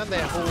 And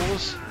they're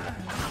whores.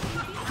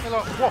 They're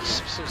like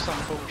wasps or some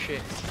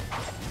bullshit.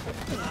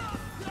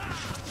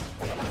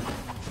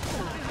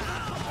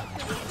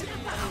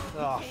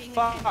 Oh,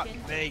 fuck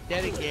me.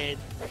 Dead again.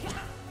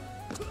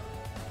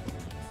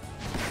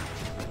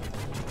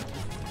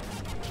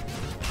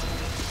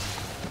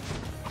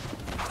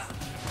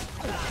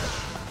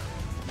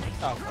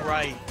 Oh,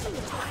 great.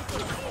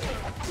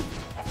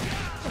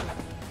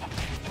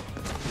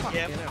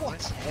 Yeah,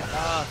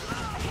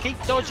 whatever.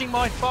 Keep dodging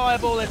my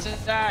fireball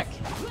attack.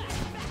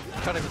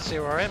 Can't even see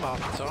where I am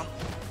half the time.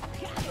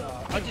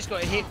 I just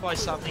got hit by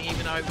something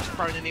even though it was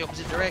thrown in the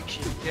opposite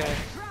direction. Yeah.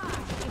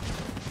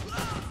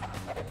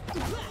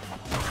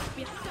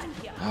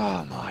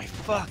 Oh my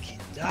fucking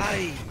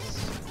days.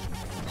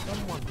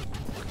 Someone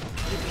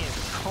give me a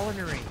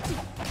coronary.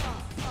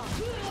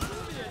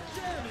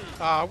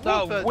 Ah,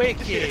 Oh,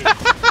 wicked.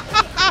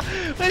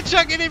 They're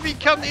chucking every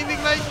cunt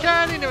anything they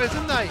can into us,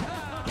 aren't they?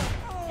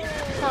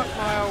 Fuck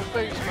my old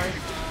boots, mate.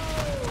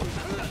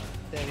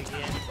 Dead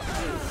again.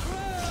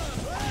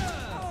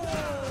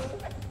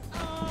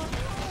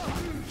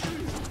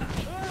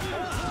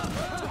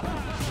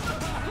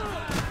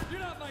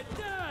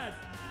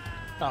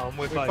 Oh, and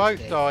we both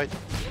dead. died.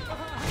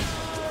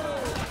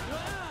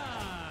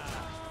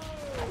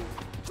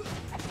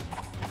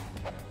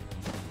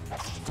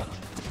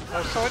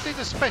 Oh, so I did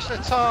a special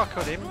attack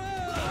on him.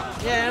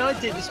 Yeah, and I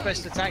did the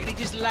special attack and he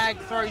just lag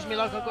throws me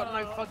like I've got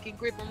no fucking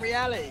grip on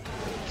reality.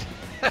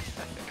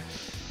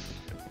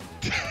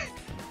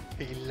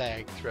 He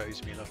lag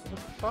throws me like, what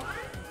the fuck?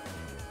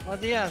 Well,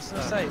 yeah, so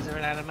I say, is there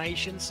an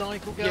animation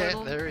cycle going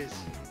on? Yeah, there is.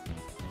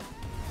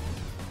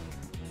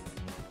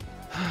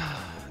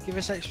 Give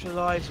us extra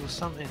lives or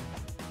something.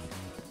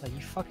 Like,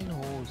 you fucking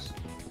whores.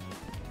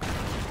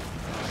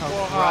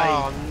 Oh,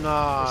 Oh great.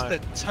 no.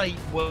 It's the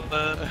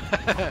tapeworm.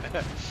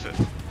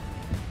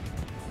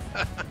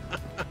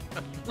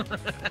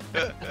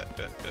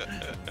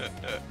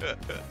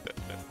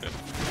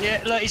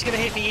 Yeah, look, he's going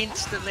to hit me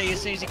instantly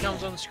as soon as he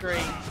comes on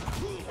screen.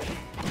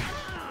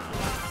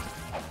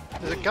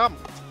 There's a gun.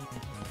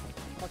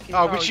 fucking.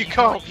 Oh, which you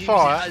can't use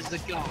fire. it as the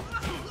gun.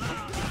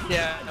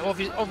 Yeah,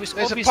 obviously.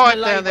 There's a obvious pipe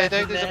melee down there, dude.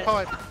 weapon There's a there.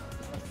 pipe.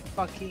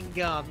 Fucking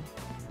gun.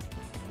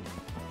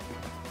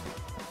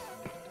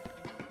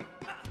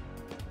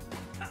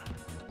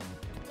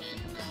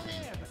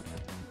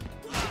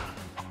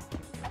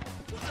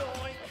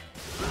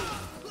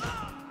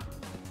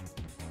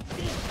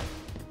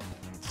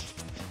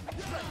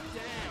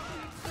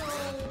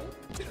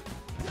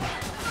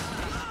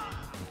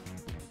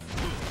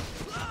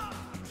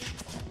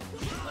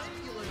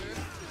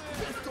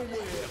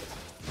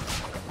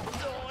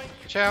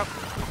 Watch out.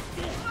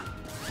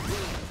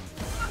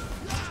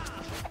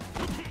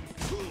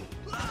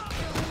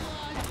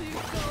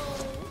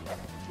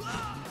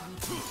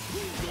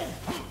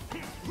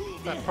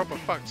 That proper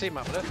fucked him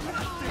up, look.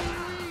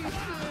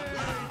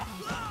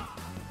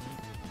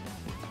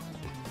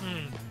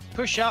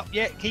 Push up,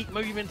 yeah, keep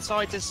moving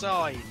side to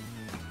side.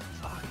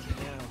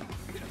 Fucking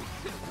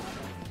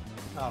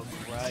hell. Oh,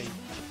 great.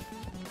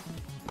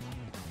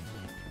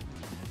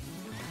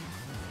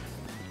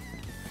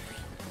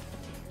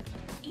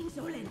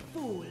 Insolent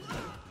fool.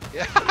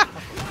 Yeah.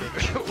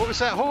 What was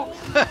that, Hawk?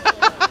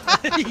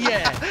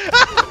 Yeah.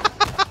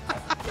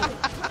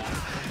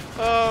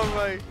 Oh,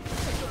 mate.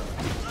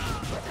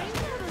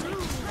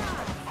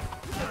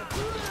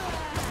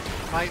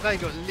 Mate, they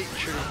got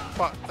literally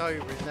fucked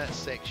over in that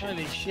section.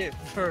 Holy shit,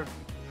 for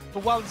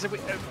once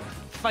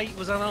fate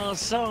was on our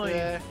side.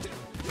 Yeah.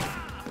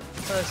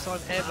 First time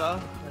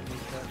ever.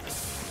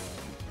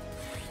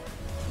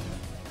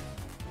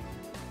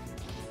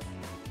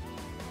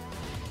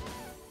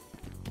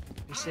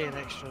 You see an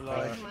extra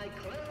life.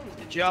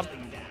 Jump.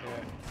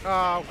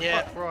 Oh,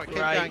 Yeah, fuck, right, keep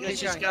great. going, Let's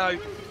keep just going.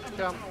 go.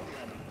 Jump.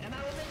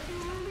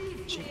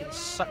 She can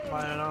suck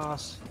my own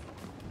ass.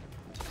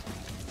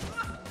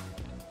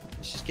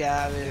 Let's just get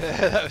out of here.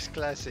 Yeah, that was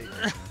classy.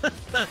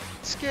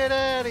 Let's get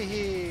out of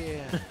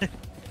here.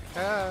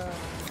 Ah.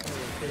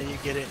 There you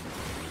get it.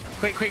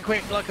 Quick, quick,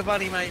 quick, like a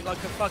bunny, mate, like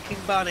a fucking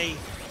bunny.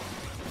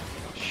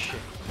 Shit.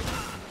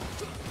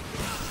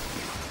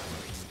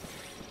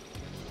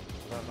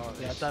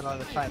 Yeah, I don't like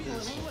the fact that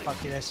it's a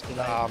fucking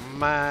escalator. Oh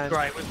man.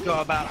 Great, we've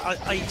got about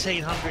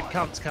 1,800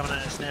 cunts coming at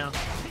us now.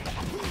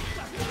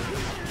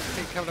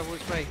 Keep coming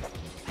towards me.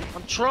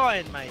 I'm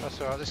trying, mate. That's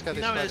alright, let's go this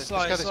You know way. what Let's it's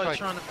like, go it's this like way.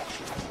 trying to...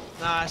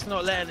 Nah, it's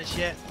not letting us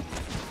yet.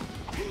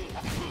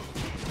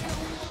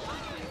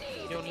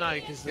 You'll know,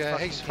 because Yeah,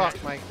 he's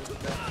fucked, mate.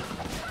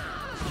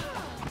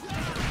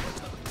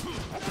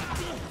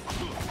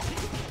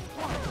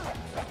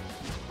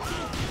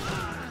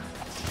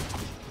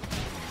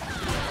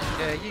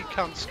 Yeah, you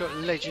cunts got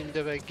legend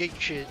of a geek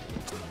shit.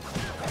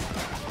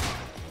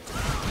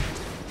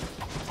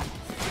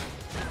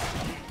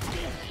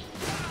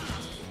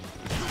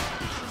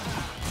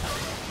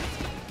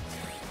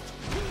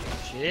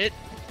 Shit.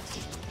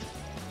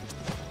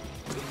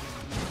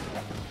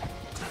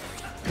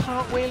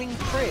 Cartwheeling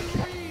prick.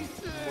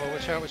 Well,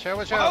 watch out, watch out,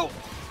 watch Oh! out.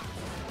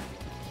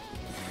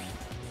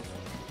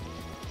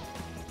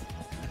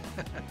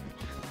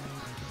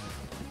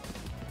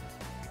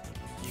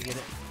 You get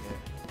it?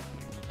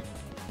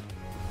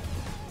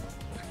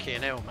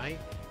 Fucking hell, mate.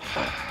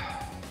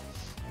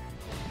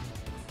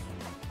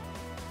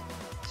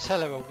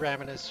 Tell her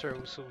ramming us through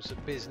all sorts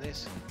of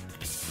business.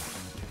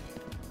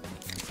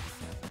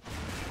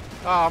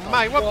 Oh,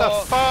 mate, what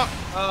the fuck?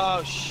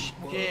 Oh, shit.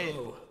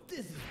 Whoa, this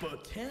is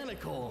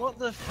botanical. What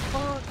the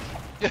fuck?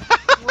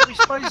 What are we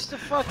supposed to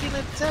fucking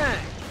attack?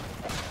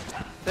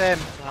 Them.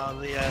 Oh,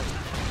 the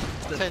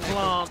Tentacle.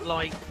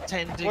 plant-like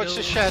tentacles. Watch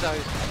the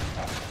shadows.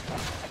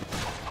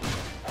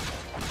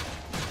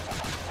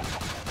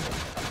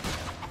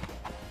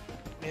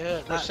 Yeah,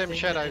 Watch that them thing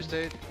shadows,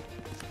 there. dude.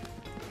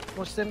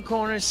 Watch them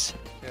corners.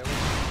 Yeah,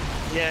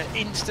 Yeah,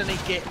 instantly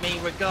get me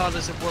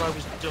regardless of what I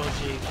was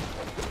dodging.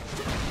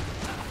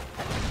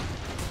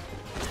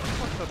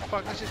 what the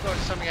fuck? This is like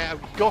something out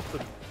of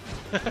Gotham.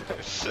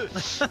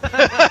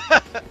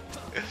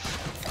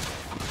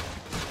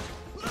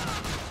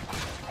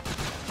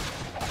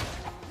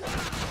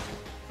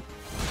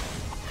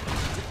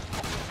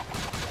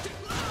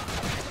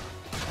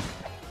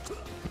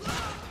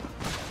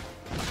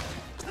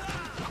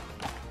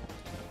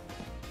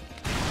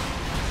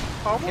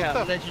 Oh, what Yeah,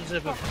 the Legends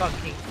of a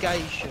fucking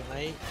geisha,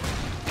 mate.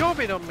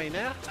 gobbing on me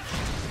now?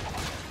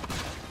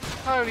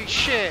 Holy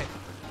shit.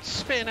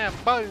 Spitting out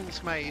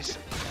bones, mate.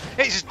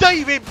 It's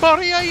David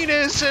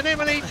Boreanaz and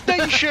Emily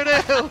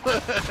Deschanel.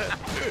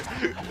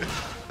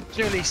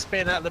 Surely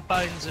spin out the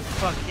bones of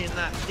fucking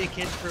that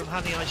dickhead from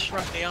Honey I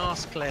Shrunk the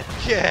Arse Cliff.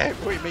 Yeah,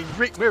 what do you mean,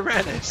 Rick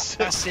Moranis?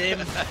 That's him.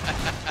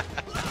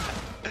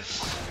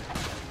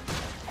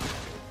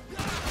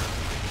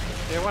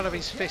 Yeah, one of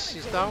his fists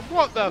is done.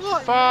 What the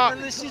What? fuck?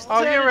 And this is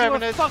Oh, turned you're into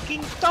having a a...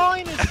 fucking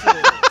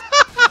dinosaur.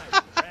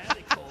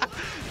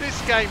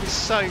 This game is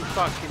so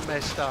fucking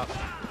messed up.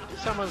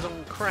 Someone's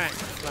on crack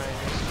playing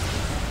this.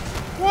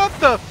 What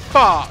the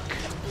fuck?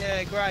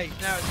 Yeah, great.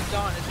 Now it's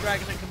a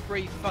dragon that can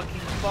breathe fucking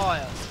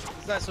fire.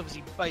 That's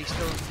obviously based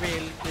on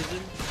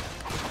realism.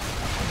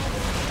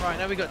 Right,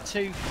 now we got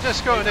two.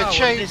 Just got an Oh, well,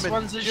 achievement. this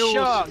one's a Jaws.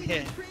 shark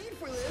here.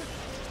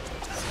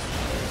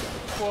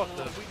 What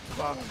the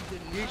fuck?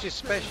 You just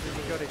special,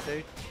 you got it,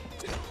 dude.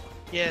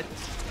 Yeah,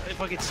 if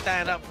I could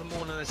stand up for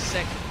more than a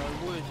second,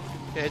 I would.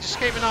 Yeah, just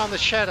keep an eye on the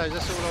shadows,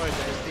 that's all I do.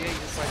 It's the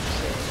easiest way to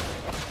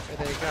see.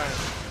 There you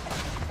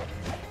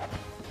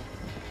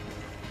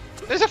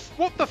go. There's a...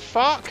 What the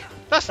fuck?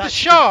 That's the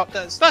shark!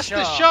 That's the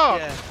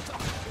shark! Yeah.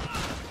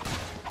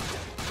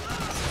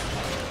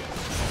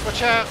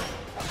 Watch out!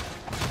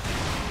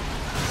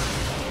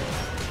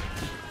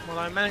 Well,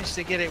 I managed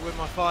to get it with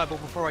my fireball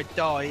before I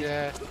died.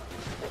 Yeah.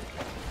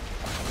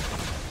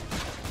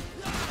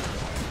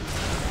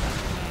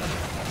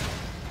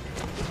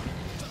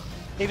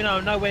 Even though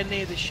I'm nowhere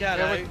near the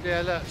shadow,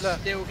 Yeah, look.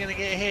 still gonna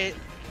get hit.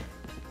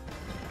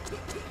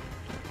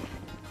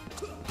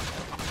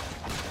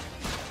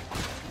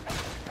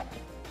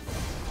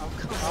 Oh,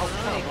 come on,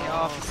 I didn't get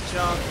half a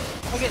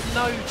chance. I get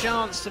no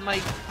chance to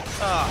make...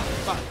 Ah,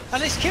 fuck.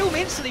 And it's killed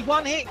me instantly.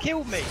 One hit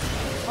killed me.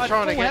 I had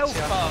Trying to full get health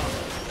you. bar.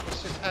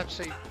 It's just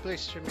absolutely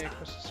blistering me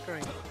across the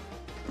screen.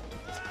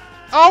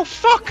 Oh,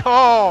 fuck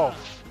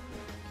off!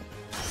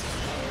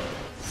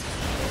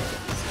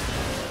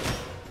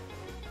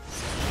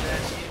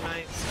 That's you,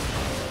 mate.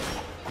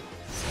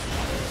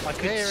 I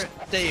could Hear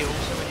it. steal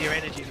some of your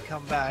energy to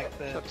come back, It's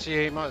but... up to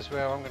you, might as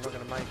well. I'm not going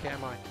to make it,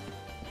 am I?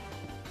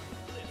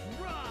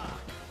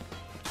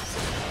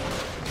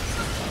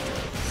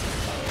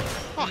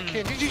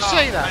 Fucking, did you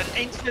see that? Man,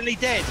 instantly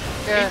dead.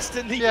 Yeah,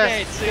 Instantly yeah,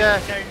 dead soon yeah.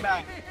 as I came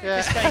back. Yeah.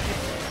 This game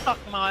can suck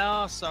my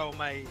arsehole,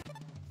 mate.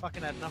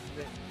 Fucking had enough of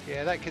it.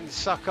 Yeah, that can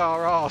suck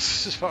our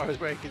arse as far as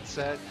we're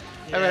concerned.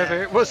 Yeah,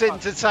 However, it was fuck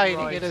entertaining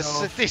right in a off.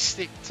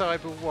 sadistic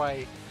type of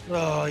way.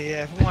 Oh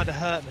yeah, if I wanted to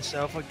hurt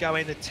myself, I'd go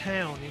into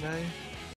town, you know.